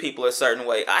 to view people a certain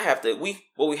way.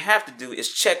 What we have to do is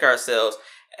check ourselves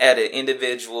at an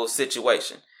individual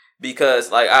situation. Because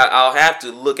like I'll have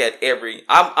to look at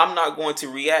I'm not going to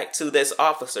react to this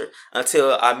officer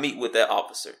until I meet with that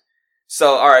officer.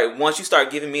 So, all right, once you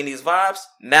start giving me these vibes,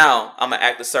 now I'm going to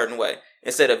act a certain way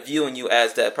instead of viewing you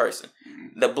as that person.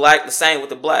 The same with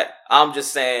the black. I'm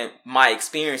just saying my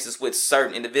experiences with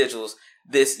certain individuals,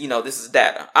 this is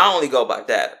data. I only go by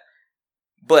data.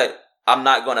 But I'm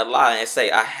not going to lie and say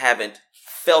I haven't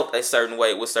felt a certain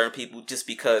way with certain people just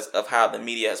because of how the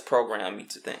media has programmed me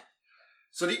to think.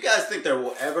 So do you guys think there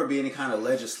will ever be any kind of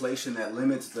legislation that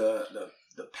limits the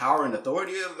power and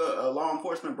authority of the law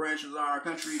enforcement branches in our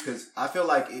country? Because I feel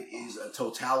like it is a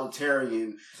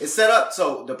totalitarian. It's set up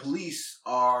so the police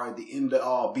are the end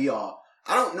all be all.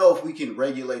 I don't know if we can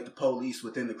regulate the police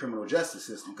within the criminal justice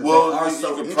system. Well, you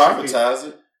can privatize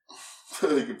it.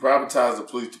 You can privatize the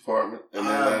police department and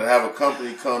then have a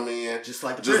company come in, just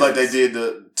like they did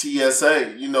the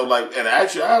TSA. In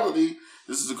actuality,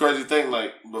 this is the crazy thing.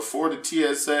 Like before the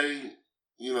TSA.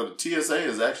 The TSA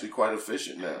is actually quite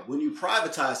efficient now. When you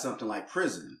privatize something like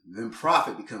prison, then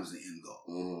profit becomes the end goal.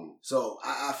 Mm-hmm. So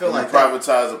I feel like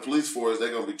privatize a police force, they're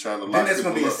going to be trying to lock people up. Then there's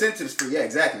going to be incentives for,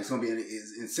 exactly. It's going to be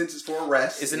incentives for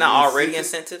arrests. Is it not already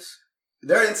incentives?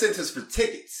 There are incentives for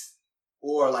tickets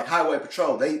or like highway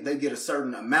patrol. They get a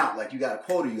certain amount, like you got a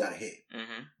quota you got to hit.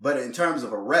 Mm-hmm. But in terms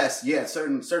of arrests,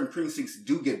 certain precincts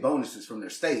do get bonuses from their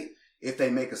state if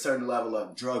they make a certain level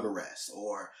of drug arrests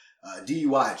or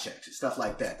DUI checks and stuff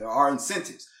like that. There are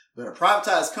incentives, but a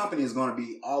privatized company is going to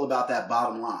be all about that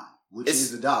bottom line, which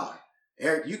is the dollar.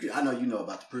 Eric, I know you know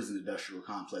about the prison industrial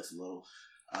complex a little.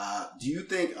 Do you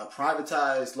think a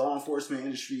privatized law enforcement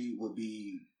industry would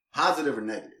be positive or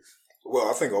negative? Well,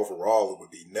 I think overall it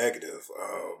would be negative.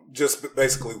 Just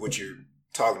basically what you're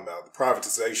talking about. The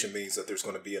privatization means that there's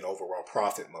going to be an overall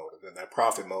profit motive, and that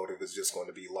profit motive is just going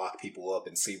to be lock people up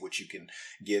and see what you can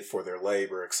get for their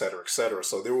labor, et cetera, et cetera.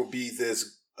 So there will be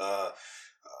this, I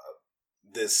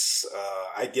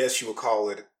guess you would call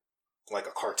it like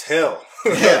a cartel, a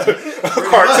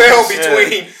cartel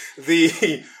between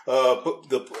the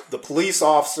police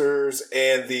officers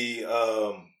and the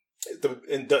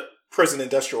prison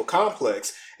industrial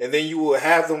complex, and then you will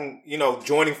have them,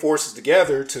 joining forces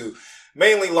together to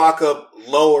mainly lock up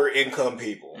lower income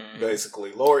people,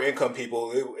 basically. Lower income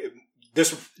people,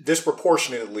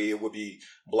 disproportionately, it would be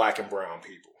black and brown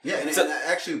people. Yeah, and that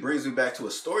actually brings me back to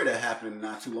a story that happened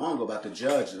not too long ago about the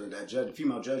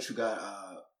female judge who got,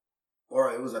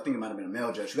 I think it might have been a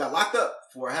male judge, who got locked up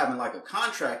for having like a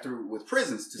contract with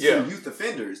prisons to send youth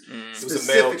offenders. It was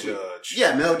a male judge.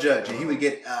 Yeah, male judge. And he would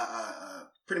get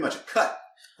pretty much a cut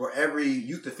for every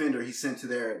youth offender he sent to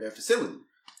their facility.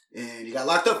 And he got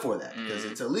locked up for that because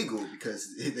it's illegal, because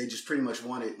they just pretty much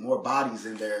wanted more bodies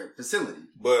in their facility.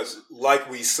 But like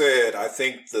we said, I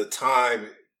think the time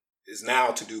is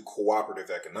now to do cooperative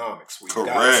economics. We've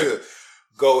got to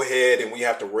go ahead and we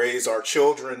have to raise our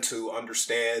children to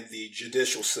understand the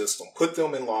judicial system, put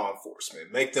them in law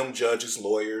enforcement, make them judges,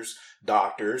 lawyers,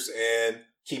 doctors, and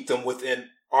keep them within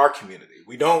our community.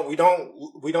 We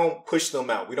don't push them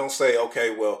out. We don't say,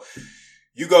 okay, well,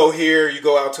 you go here, you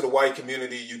go out to the white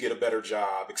community, you get a better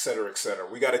job, et cetera, et cetera.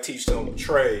 We got to teach them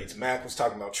trades. Mac was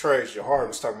talking about trades. Jahar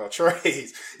was talking about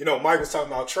trades. Mike was talking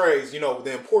about trades,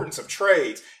 the importance of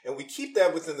trades. And we keep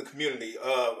that within the community.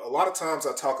 A lot of times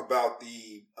I talk about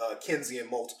the Keynesian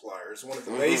multipliers, one of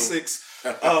the basics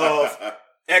of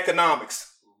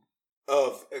economics.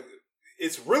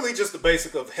 it's really just the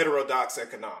basic of heterodox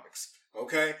economics.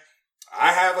 Okay,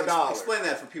 I have $1. Explain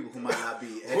that for people who might not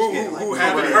be educated. who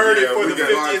haven't heard it for the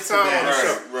 50th time on the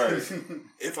show. Right.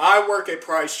 If I work at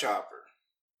Price Chopper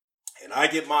and I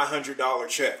get my $100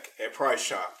 check at Price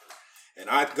Chopper, and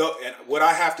what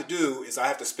I have to do is I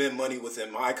have to spend money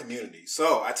within my community.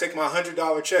 So I take my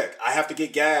 $100 check. I have to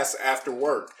get gas after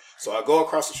work. So I go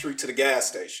across the street to the gas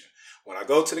station. When I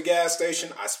go to the gas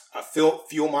station, I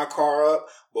fuel my car up.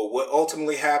 But what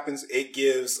ultimately happens, it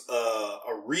gives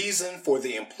a reason for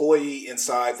the employee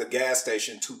inside the gas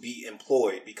station to be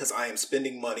employed because I am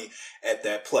spending money at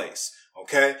that place.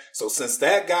 Okay, so since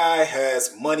that guy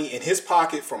has money in his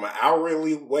pocket from an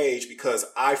hourly wage because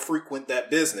I frequent that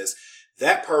business,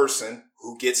 that person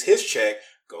who gets his check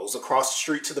goes across the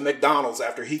street to the McDonald's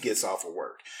after he gets off of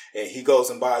work. And he goes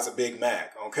and buys a Big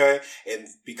Mac, okay? And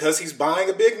because he's buying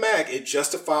a Big Mac, it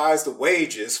justifies the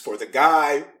wages for the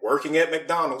guy working at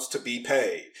McDonald's to be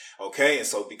paid, okay? And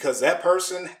so because that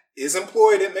person is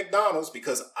employed at McDonald's,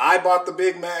 because I bought the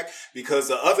Big Mac, because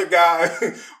the other guy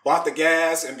bought the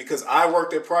gas, and because I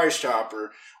worked at Price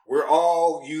Chopper, we're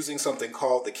all using something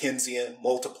called the Keynesian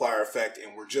multiplier effect,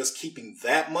 and we're just keeping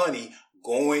that money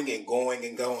going and going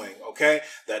and going, okay?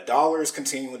 That dollar is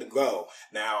continuing to go.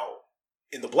 Now,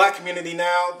 in the black community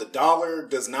now, the dollar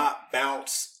does not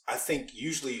bounce, I think,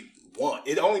 usually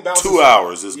it only bounces 2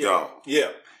 hours is gone. Yeah.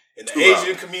 In the 2 Asian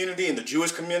hours. community, in the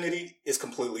Jewish community, it's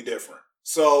completely different.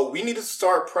 So we need to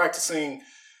start practicing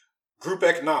group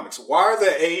economics. Why are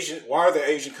the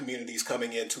Asian communities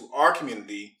coming into our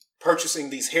community purchasing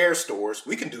these hair stores?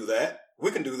 We can do that.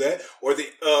 Or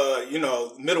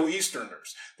the, Middle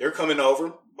Easterners, they're coming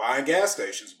over buying gas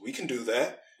stations. We can do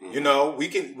that.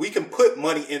 Mm-hmm. We can put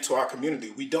money into our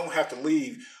community. We don't have to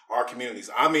leave our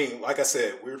communities. I mean, like I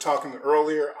said, we were talking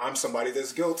earlier, I'm somebody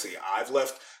that's guilty. I've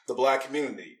left the black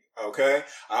community. Okay.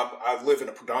 I live in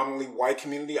a predominantly white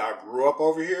community. I grew up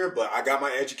over here, but I got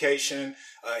my education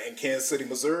in Kansas City,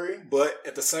 Missouri. But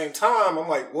at the same time, I'm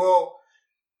like, well,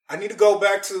 I need to go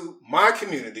back to my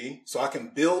community so I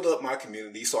can build up my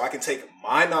community, so I can take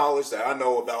my knowledge that I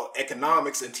know about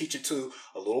economics and teach it to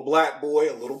a little black boy,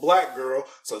 a little black girl,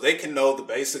 so they can know the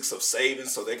basics of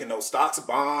savings, so they can know stocks,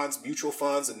 bonds, mutual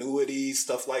funds, annuities,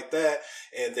 stuff like that.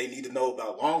 And they need to know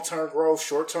about long-term growth,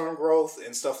 short-term growth,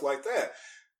 and stuff like that.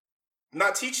 I'm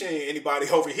not teaching anybody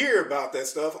over here about that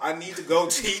stuff. I need to go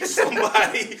teach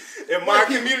somebody in my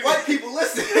community. White people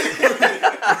listen.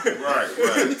 Right.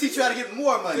 Let me teach you how to get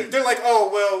more money. They're like, oh,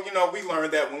 well, we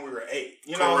learned that when we were 8.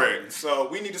 Correct. So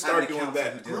we need to start doing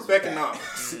that. Group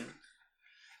economics.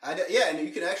 And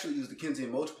you can actually use the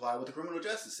Keynesian multiplier with the criminal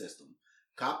justice system.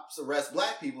 Cops arrest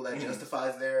black people, that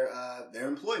justifies their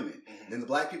employment. Mm-hmm. Then the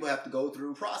black people have to go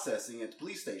through processing at the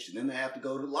police station. Then they have to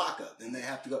go to lockup. Then they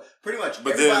have to go pretty much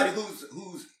everybody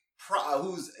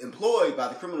who's employed by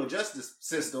the criminal justice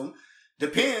system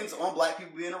depends on black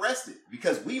people being arrested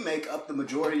because we make up the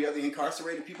majority of the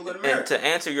incarcerated people in America. And to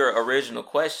answer your original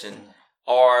question,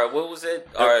 are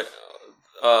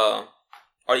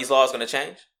these laws going to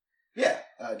change? Yeah.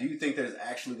 Do you think there's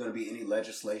actually going to be any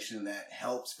legislation that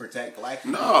helps protect black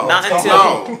people? No.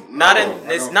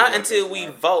 Not until we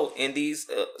vote in these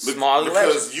small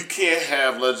elections. Because you can't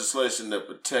have legislation that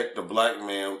protect the black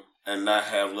man and not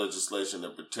have legislation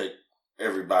that protect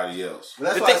everybody else. Well,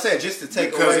 that's why I said just to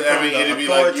take away from it'd be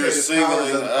like you're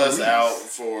singling us out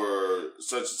for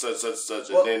such,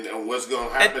 and what's going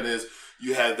to happen is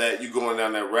you have that, you're going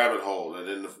down that rabbit hole. And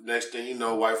then the next thing you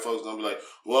know, white folks going to be like,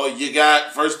 well,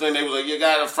 first thing they was like, you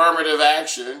got affirmative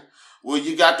action. Well,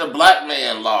 you got the black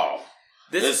man law.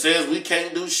 It says we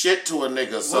can't do shit to a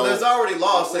nigga. So there's already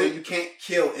laws saying you can't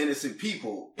kill innocent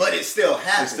people, but it still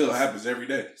happens. It still happens every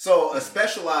day. So a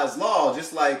specialized law,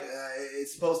 just like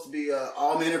it's supposed to be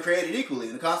all men are created equally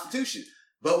in the Constitution,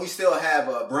 but we still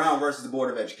have Brown versus the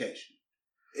Board of Education.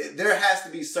 There has to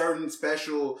be certain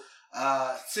special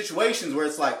situations where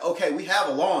it's like, okay, we have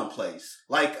a law in place.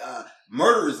 Like,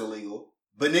 murder is illegal,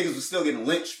 but niggas was still getting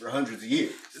lynched for hundreds of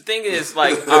years. The thing is,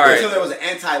 like, all right. Until there was an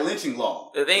anti-lynching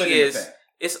law. The thing is,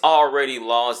 it's already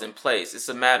laws in place. It's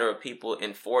a matter of people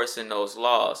enforcing those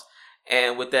laws.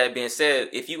 And with that being said,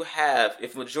 if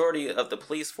majority of the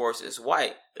police force is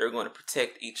white, they're going to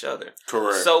protect each other.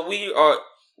 Correct. So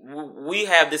we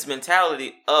have this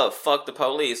mentality of fuck the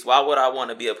police. Why would I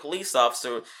want to be a police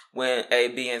officer when A,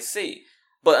 B, and C?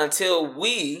 But until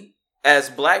we, as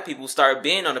black people, start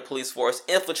being on the police force,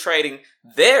 infiltrating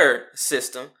their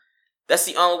system, that's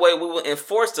the only way we will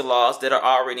enforce the laws that are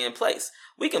already in place.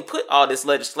 We can put all this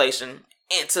legislation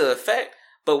into effect,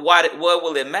 But what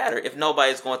will it matter if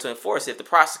nobody's going to enforce it? If the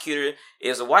prosecutor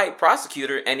is a white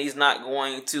prosecutor and he's not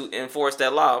going to enforce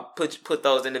that law, put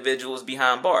those individuals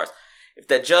behind bars. If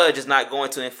the judge is not going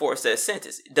to enforce that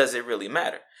sentence, does it really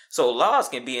matter? So laws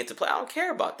can be into play. I don't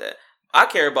care about that. I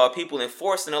care about people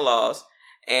enforcing the laws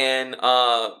and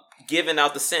giving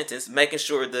out the sentence, making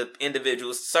sure the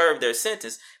individuals serve their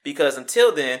sentence. Because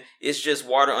until then, it's just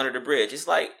water under the bridge. It's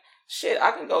like, shit,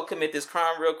 I can go commit this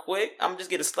crime real quick. I'm just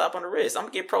get a slap on the wrist. I'm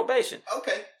gonna get probation.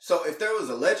 Okay, so if there was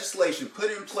a legislation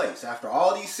put in place after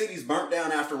all these cities burnt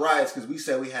down after riots because we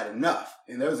said we had enough,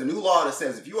 and there was a new law that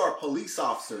says if you are a police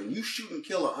officer and you shoot and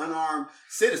kill an unarmed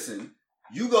citizen,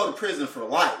 you go to prison for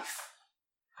life.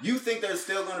 You think there's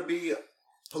still going to be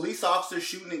police officers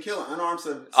shooting and killing unarmed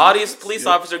civilians? All these police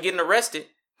officers are getting arrested,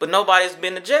 but nobody's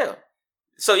been to jail.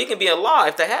 So you can be a law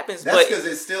if that happens. That's because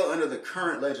it's still under the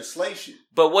current legislation.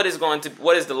 But what is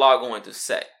the law going to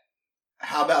say?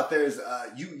 How about there's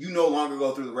you no longer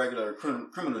go through the regular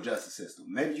criminal justice system.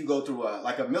 Maybe you go through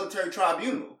like a military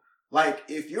tribunal. Like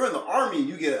if you're in the army and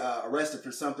you get arrested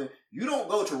for something, you don't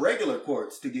go to regular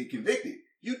courts to get convicted.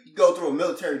 You go through a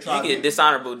military tribunal. You get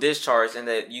dishonorable discharge and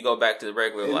that you go back to the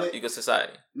regular life, you go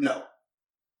society. No.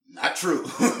 Not true.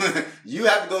 You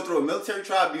have to go through a military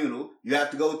tribunal. You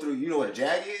have to go through, you know what a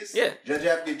JAG is? Yeah. Judge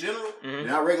Advocate General. They're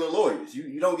not regular lawyers.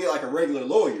 You don't get like a regular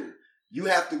lawyer. You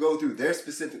have to go through their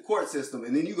specific court system,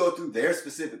 and then you go through their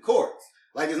specific courts.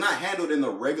 Like, it's not handled in the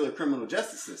regular criminal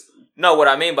justice system. No, what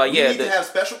I mean by, you need to have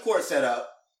special courts set up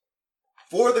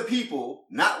for the people,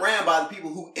 not ran by the people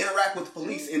who interact with the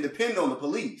police and depend on the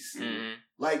police. Mm-hmm.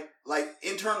 Like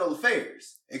internal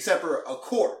affairs, except for a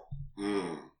court.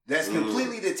 That's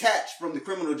completely detached from the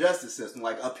criminal justice system,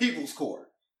 like a people's court.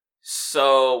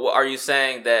 So, are you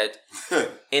saying that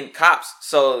in cops,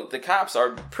 so the cops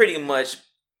are pretty much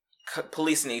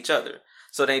policing each other,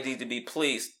 so they need to be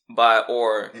policed by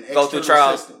or go through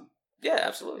trials? System. Yeah,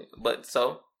 absolutely. But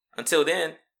so until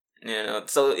then,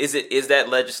 so is that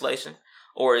legislation,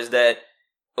 or is that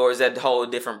a whole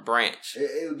different branch?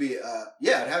 It would be,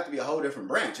 it'd have to be a whole different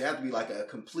branch. It'd have to be like a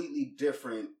completely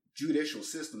different judicial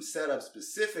system set up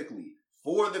specifically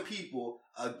for the people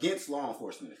against law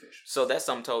enforcement officials. So that's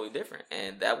something totally different,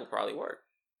 and that will probably work.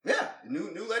 Yeah,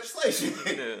 new legislation.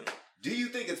 Do you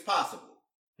think it's possible?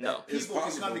 No, people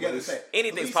can come together and say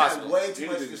anything's possible. Have way too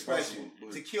much discretion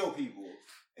to kill people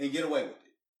and get away with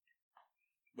it.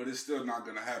 But it's still not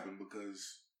going to happen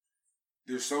because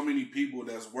there's so many people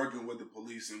that's working with the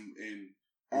police and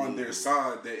on their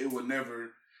side that it would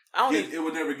never. It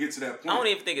would never get to that point. I don't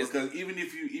even think it's because even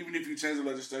if you change the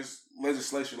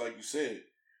legislation like you said,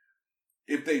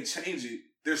 if they change it,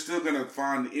 they're still gonna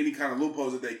find any kind of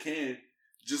loopholes that they can,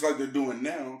 just like they're doing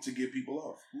now, to get people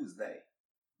off. Who's they?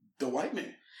 The white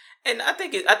man. And I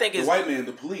think it's the white man,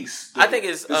 the police.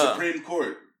 The Supreme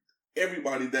Court,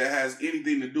 everybody that has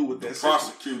anything to do with that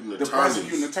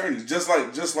prosecuting attorneys, just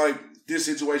like this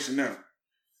situation now.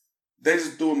 They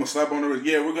just threw him a slap on the wrist.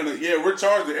 We're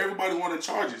charged. Everybody wanted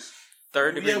charges.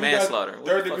 Third degree manslaughter.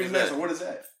 Third degree manslaughter. What is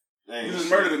that? You just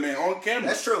murdered a man on camera.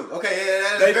 That's true. Okay,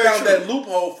 they found that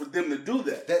loophole for them to do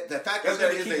that. The fact that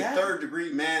there is a third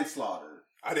degree manslaughter.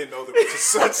 I didn't know there was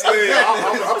such thing.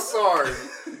 I'm sorry.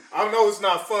 I know it's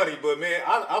not funny, but man,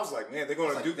 I was like, man, they're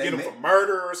gonna get him for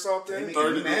murder or something.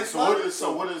 Third degree manslaughter.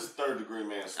 So what is third degree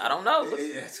manslaughter? I don't know.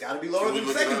 It's got to be lower than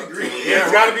second degree. Yeah,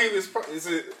 it's got to be. Is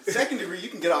it second degree? You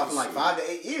can get off in like 5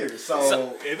 to 8 years.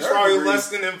 So it's probably less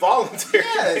than involuntary.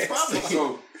 Yeah, it's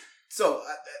probably so.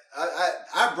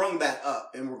 I brung that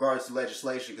up in regards to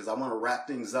legislation because I want to wrap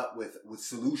things up with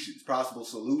solutions, possible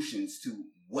solutions to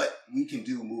what we can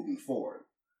do moving forward.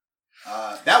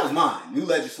 That was mine. New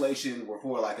legislation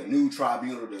for like a new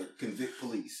tribunal to convict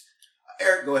police.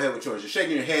 Eric, go ahead with yours. You're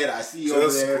shaking your head. I see you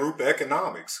over there. Group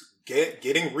economics.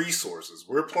 Getting resources.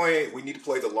 We need to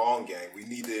play the long game. We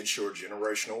need to ensure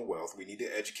generational wealth. We need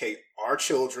to educate our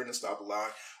children and stop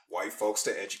allowing white folks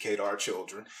to educate our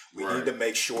children. We need to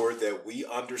make sure that we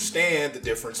understand the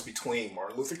difference between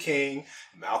Martin Luther King,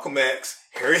 Malcolm X,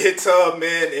 Harriet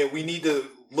Tubman, and we need to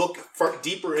look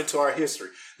deeper into our history.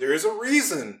 There is a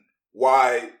reason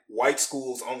why white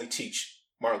schools only teach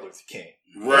Martin Luther King.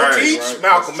 They don't teach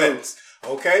Malcolm X.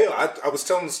 Okay, I was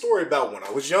telling the story about when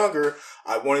I was younger,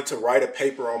 I wanted to write a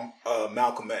paper on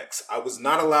Malcolm X. I was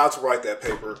not allowed to write that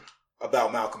paper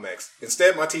about Malcolm X.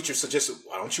 Instead, my teacher suggested,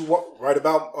 why don't you write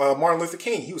about Martin Luther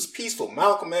King? He was peaceful.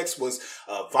 Malcolm X was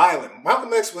violent.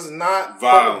 Malcolm X was not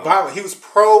violent. He was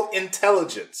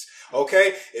pro-intelligence.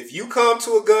 Okay? If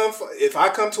I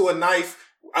come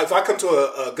to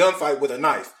a gunfight with a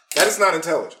knife, That is not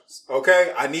intelligence.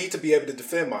 Okay? I need to be able to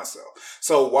defend myself.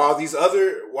 So while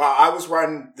I was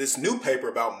writing this new paper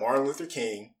about Martin Luther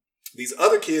King, these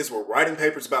other kids were writing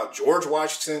papers about George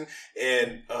Washington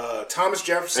and Thomas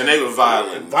Jefferson. And they were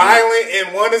violent.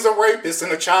 And one is a rapist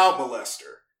and a child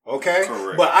molester. Okay?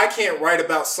 Correct. But I can't write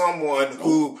about someone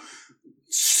who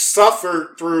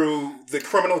suffered through the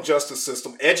criminal justice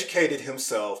system, educated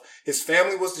himself. His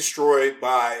family was destroyed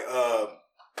by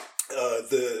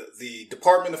the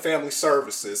Department of Family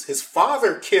Services. His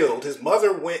father killed. His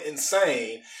mother went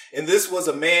insane. And this was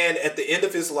a man at the end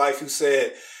of his life who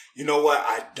said, you know what?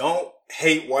 I don't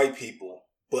hate white people,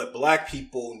 but black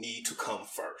people need to come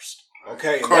first.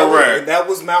 Okay? And Correct. That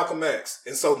was Malcolm X.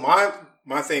 And so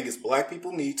my thing is black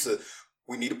people need to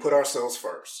put ourselves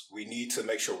first. We need to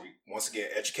make sure we, once again,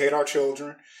 educate our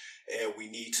children. And we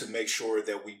need to make sure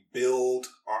that we build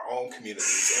our own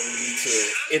communities, and we need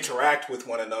to interact with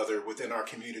one another within our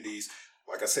communities.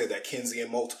 Like I said, that Keynesian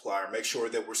multiplier, make sure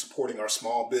that we're supporting our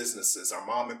small businesses, our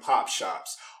mom and pop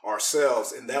shops,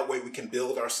 ourselves. And that way we can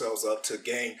build ourselves up to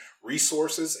gain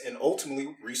resources, and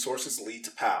ultimately resources lead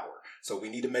to power. So we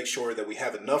need to make sure that we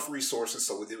have enough resources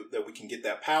so that we can get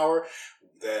that power,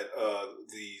 that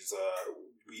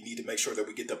we need to make sure that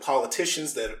we get the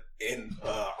politicians that in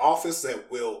office that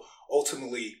will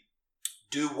ultimately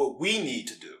do what we need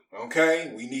to do.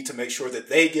 Okay? We need to make sure that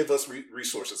they give us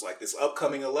resources, like this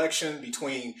upcoming election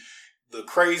between the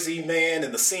crazy man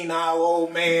and the senile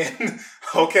old man.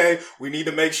 Okay? We need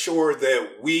to make sure that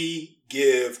we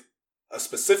give a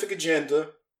specific agenda.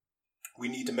 We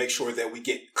need to make sure that we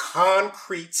get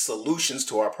concrete solutions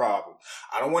to our problem.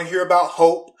 I don't want to hear about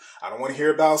hope. I don't want to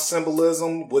hear about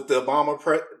symbolism with the Obama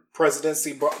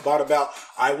presidency brought about.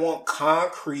 I want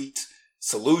concrete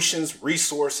solutions,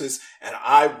 resources, and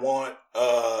I want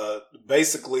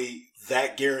basically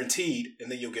that guaranteed,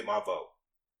 and then you'll get my vote.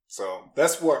 So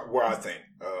that's where I think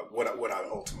what I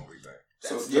ultimately think.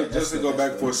 So just to go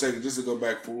back for a second, just to go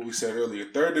back for what we said earlier,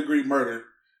 3rd degree murder.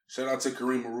 Shout out to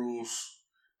Karima Rules.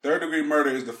 3rd degree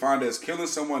murder is defined as killing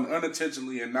someone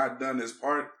unintentionally and not done as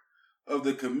part of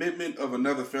the commitment of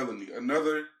another felony.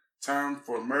 Another term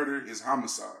for murder is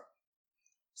homicide.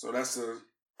 So that's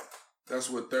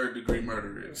what 3rd degree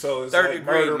murder is. So it's 3rd like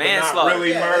degree murder, but manslaughter. not really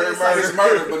Yeah, murder. it's like- It's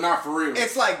murder, but not for real.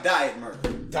 It's like diet murder.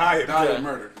 Diet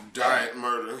murder. Diet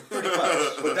murder.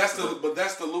 But that's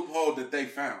the loophole that they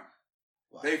found.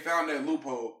 Wow. They found that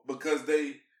loophole because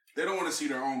they don't want to see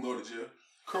their own go to jail.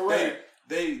 Correct.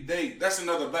 They that's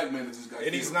another black man that just got And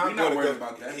killed. he's not We're going to worried go.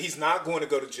 about that. He's not going to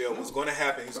go to jail. What's going to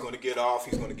happen? He's going to get off.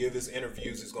 He's going to give his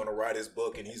interviews. He's going to write his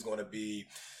book, and he's going to be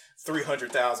 $300,000,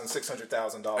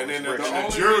 $600,000. And then rich. the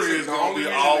only jury is going to be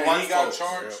all white he got folks.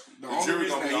 charged. The The only jury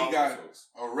reason gonna be that all he got white folks.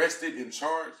 arrested and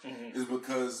charged Mhm. is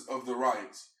because of the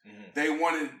riots. Mhm. They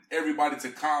wanted everybody to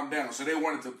calm down, so they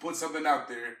wanted to put something out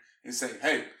there and say,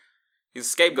 "Hey, He's a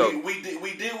scapegoat. we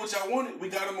did what y'all wanted. We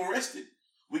got him arrested.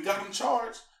 We got him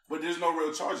charged, but there's no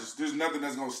real charges. There's nothing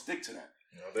that's gonna stick to that.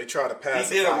 You know, they try to He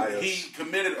pacify us. he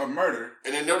committed a murder.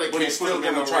 And they know they But can't he's still put him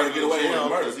in gonna no try to get away with jail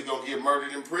murder. because he's going to get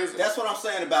murdered in prison. That's what I'm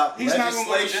saying about He's not gonna go to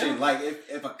legislation. jail. Like,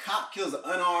 if a cop kills an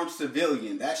unarmed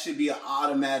civilian, that should be an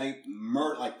automatic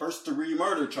murder, like 1st-degree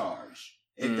murder charge.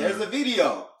 If there's a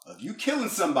video of you killing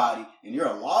somebody and you're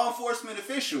a law enforcement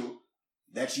official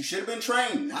that you should have been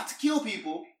trained not to kill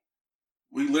people,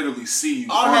 We literally see you.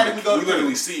 Automatically go to we literally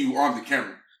prison. see you on the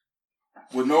camera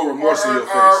with no remorse in your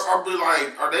face. Or be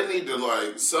like, or they need to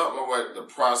like something like the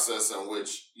process in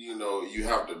which you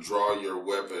have to draw your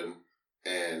weapon,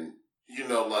 and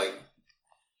like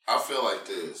I feel like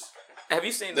this. Have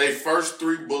you seen They first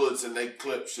 3 bullets in their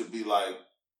clip should be like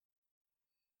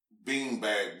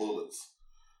beanbag bullets.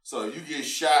 So you get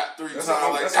shot 3 That's times, a-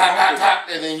 like that's tap, a- tap, tap,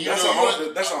 and then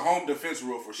That's a home defense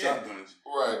rule for Yeah. shotguns.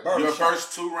 right. bird Your shots.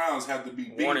 first 2 rounds have to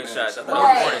be Warning beanbags. shots. I thought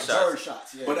Right. it was warning shots. Bird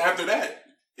shots, yeah. But after that,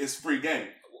 it's free game.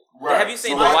 Right. Have you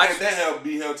seen So the why Watch? can't that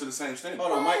be held to the same standard?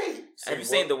 Hold on, Mike. Have you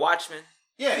seen The Watchmen?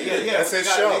 Yeah. That's his They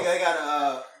got- show. They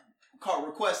got to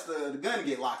request the gun to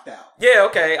get locked out. Yeah,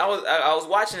 okay. I was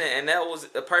watching it, and that was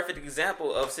a perfect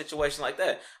example of a situation like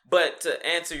that. But to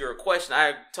answer your question,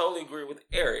 I totally agree with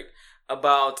Eric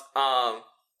about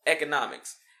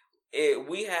economics.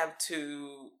 We have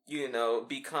to,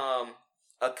 become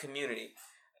a community,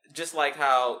 just like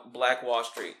how Black Wall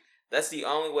Street. That's the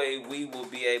only way we will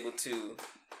be able to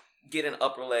get an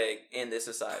upper leg in this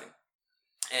society.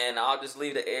 And I'll just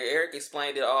leave it. Eric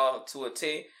explained it all to a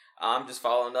T. I'm just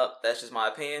following up. That's just my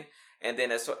opinion. And then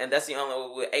that's the only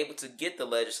way we're able to get the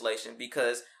legislation,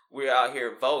 because we're out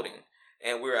here voting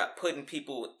and we're putting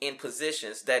people in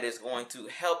positions that is going to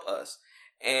help us.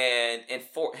 and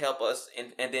help us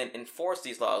and then enforce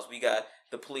these laws. We got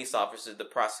the police officers, the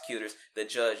prosecutors, the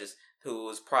judges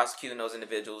who's prosecuting those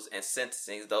individuals and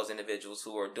sentencing those individuals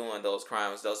who are doing those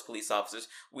crimes, those police officers.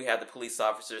 We have the police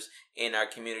officers in our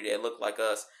community that look like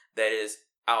us, that is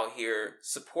out here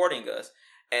supporting us,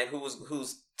 and who's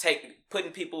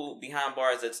putting people behind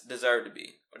bars that deserve to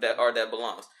be, or that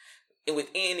belongs. And with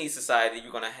any society,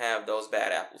 you're going to have those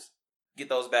bad apples. Get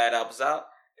those bad apples out,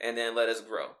 and then let us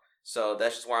grow. So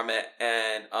that's just where I'm at.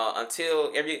 And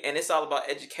and it's all about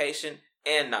education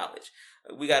and knowledge.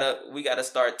 We gotta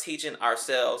start teaching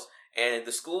ourselves, and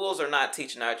the schools are not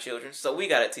teaching our children, so we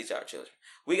gotta teach our children.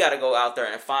 We gotta go out there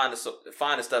and find the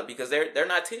stuff, because they're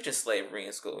not teaching slavery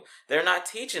in school. They're not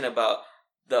teaching about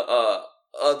the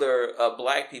other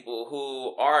black people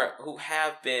who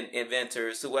have been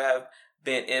inventors, who have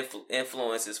been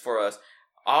influences for us.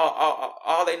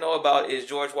 All they know about is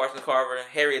George Washington Carver,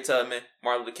 Harriet Tubman,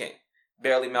 Martin Luther King,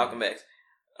 barely Malcolm X,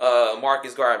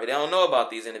 Marcus Garvey. They don't know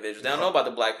about these individuals. They don't know about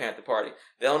the Black Panther Party.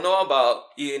 They don't know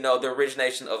about the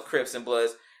origination of Crips and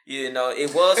Bloods.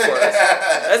 It was for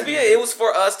us. It was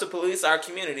for us to police our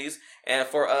communities and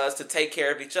for us to take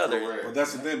care of each other. Well,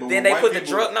 that's the thing. But then they put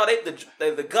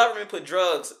the government put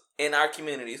drugs in our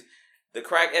communities, the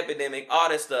crack epidemic, all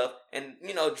that stuff, and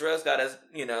drugs got us.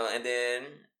 And then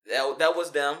that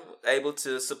was them able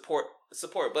to support.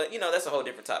 But that's a whole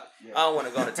different topic. Yeah. I don't want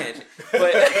to go on a tangent.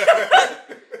 But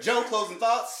Joe, closing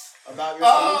thoughts about your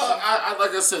solution?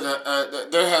 Like I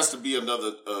said, there has to be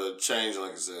another change,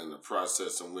 like I said, in the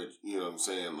process in which, what I'm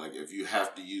saying, like if you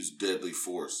have to use deadly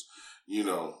force,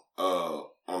 on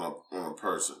a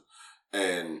person,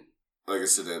 and like I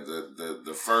said,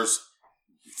 the first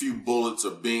few bullets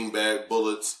are beanbag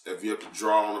bullets. If you have to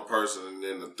draw on a person, and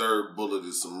then the third bullet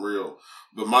is some real.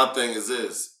 But my thing is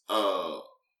this.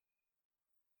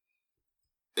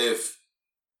 If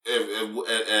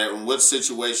in what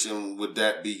situation would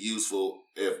that be useful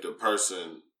if the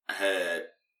person had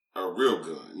a real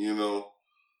gun,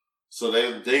 So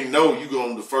they know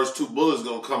the first two bullets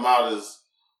gonna come out as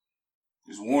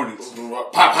warnings.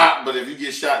 Pop, pop. But if you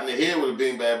get shot in the head with a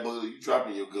beanbag bullet, you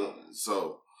dropping your gun.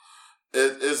 So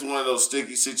it's one of those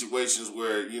sticky situations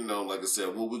where, like I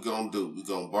said, what we gonna do? We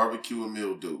gonna barbecue and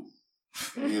mildew,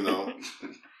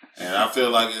 And I feel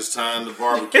like it's time to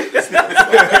barbecue this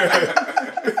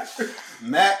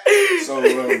Matt? So,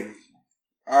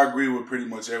 I agree with pretty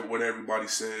much what everybody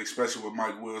said, especially what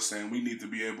Mike Will saying. We need to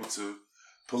be able to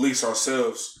police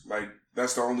ourselves. Like,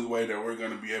 that's the only way that we're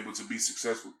going to be able to be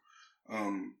successful.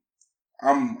 I'm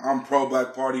pro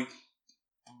Black Party,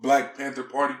 Black Panther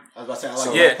Party. I was about to say, I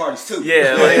like Black parties too.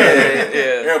 Yeah.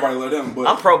 Everybody love them. But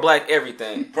I'm pro Black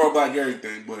everything. Pro Black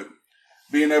everything, but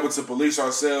being able to police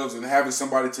ourselves and having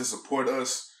somebody to support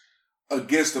us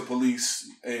against the police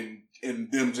and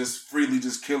them just freely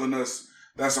just killing us,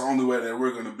 that's the only way that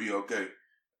we're going to be okay.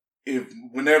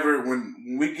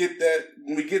 When we get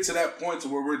to that point to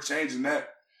where we're changing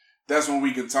that's when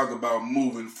we can talk about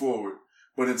moving forward.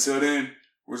 But until then,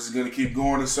 we're just going to keep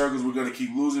going in circles. We're going to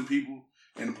keep losing people,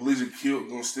 and the police are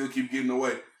going to still keep getting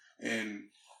away. And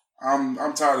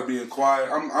I'm tired of being quiet.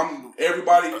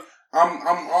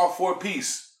 I'm all for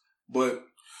peace, but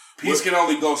peace can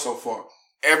only go so far.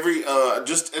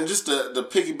 Just to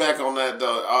piggyback on that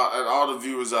though, and all the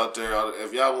viewers out there,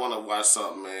 if y'all want to watch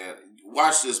something, man,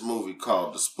 watch this movie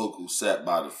called The Spook Who Sat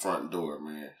by the Front Door,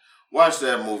 man. Watch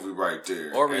that movie right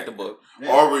there, or read the book,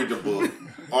 or read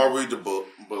the book,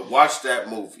 but watch that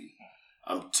movie.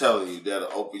 I'm telling you,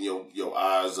 that'll open your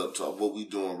eyes up to what we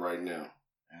doing right now.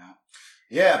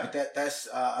 Yeah, but that's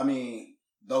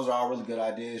those are all really good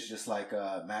ideas, just like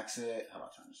Max said. How do I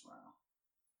turn this around?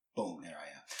 Boom, there I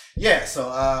am. Yeah, so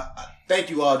thank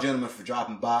you all, gentlemen, for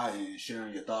dropping by and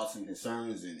sharing your thoughts and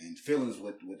concerns and feelings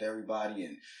with everybody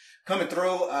and coming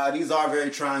through. These are very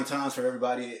trying times for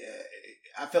everybody.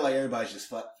 I feel like everybody's just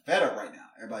fed up right now.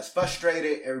 Everybody's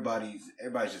frustrated. Everybody's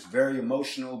just very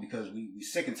emotional because we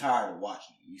sick and tired of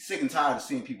watching. We sick and tired of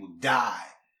seeing people die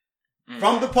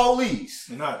from the police.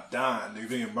 They're not dying; they're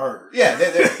being murdered. Yeah,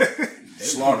 they're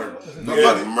slaughtered.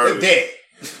 They're dead.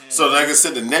 So, like I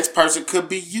said, the next person could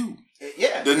be you.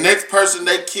 Yeah. The next person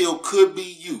they kill could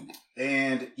be you.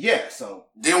 And yeah, so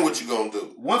then what you gonna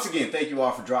do? Once again, thank you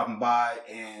all for dropping by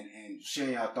and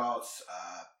sharing your thoughts.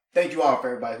 Thank you all for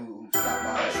everybody who stopped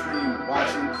by the stream and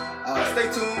watching.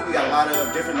 Stay tuned. We got a lot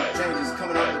of different changes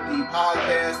coming up with the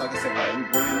podcast. Like I said, we're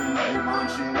rebranding,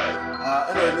 relaunching,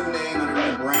 under a new name, under a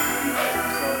new brand.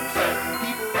 So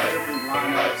people, different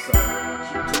lineup. So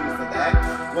keep tuned for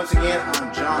that. Once again,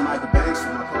 I'm John Michael Banks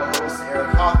with my co-host Eric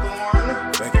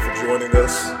Hawthorne. Thank you for joining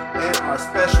us. And our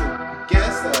special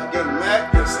guest, Gator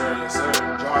Mack. Yes, sir.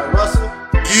 Jari Russell.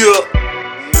 Yeah.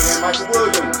 And Michael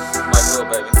Williams. Mike Will,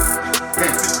 baby.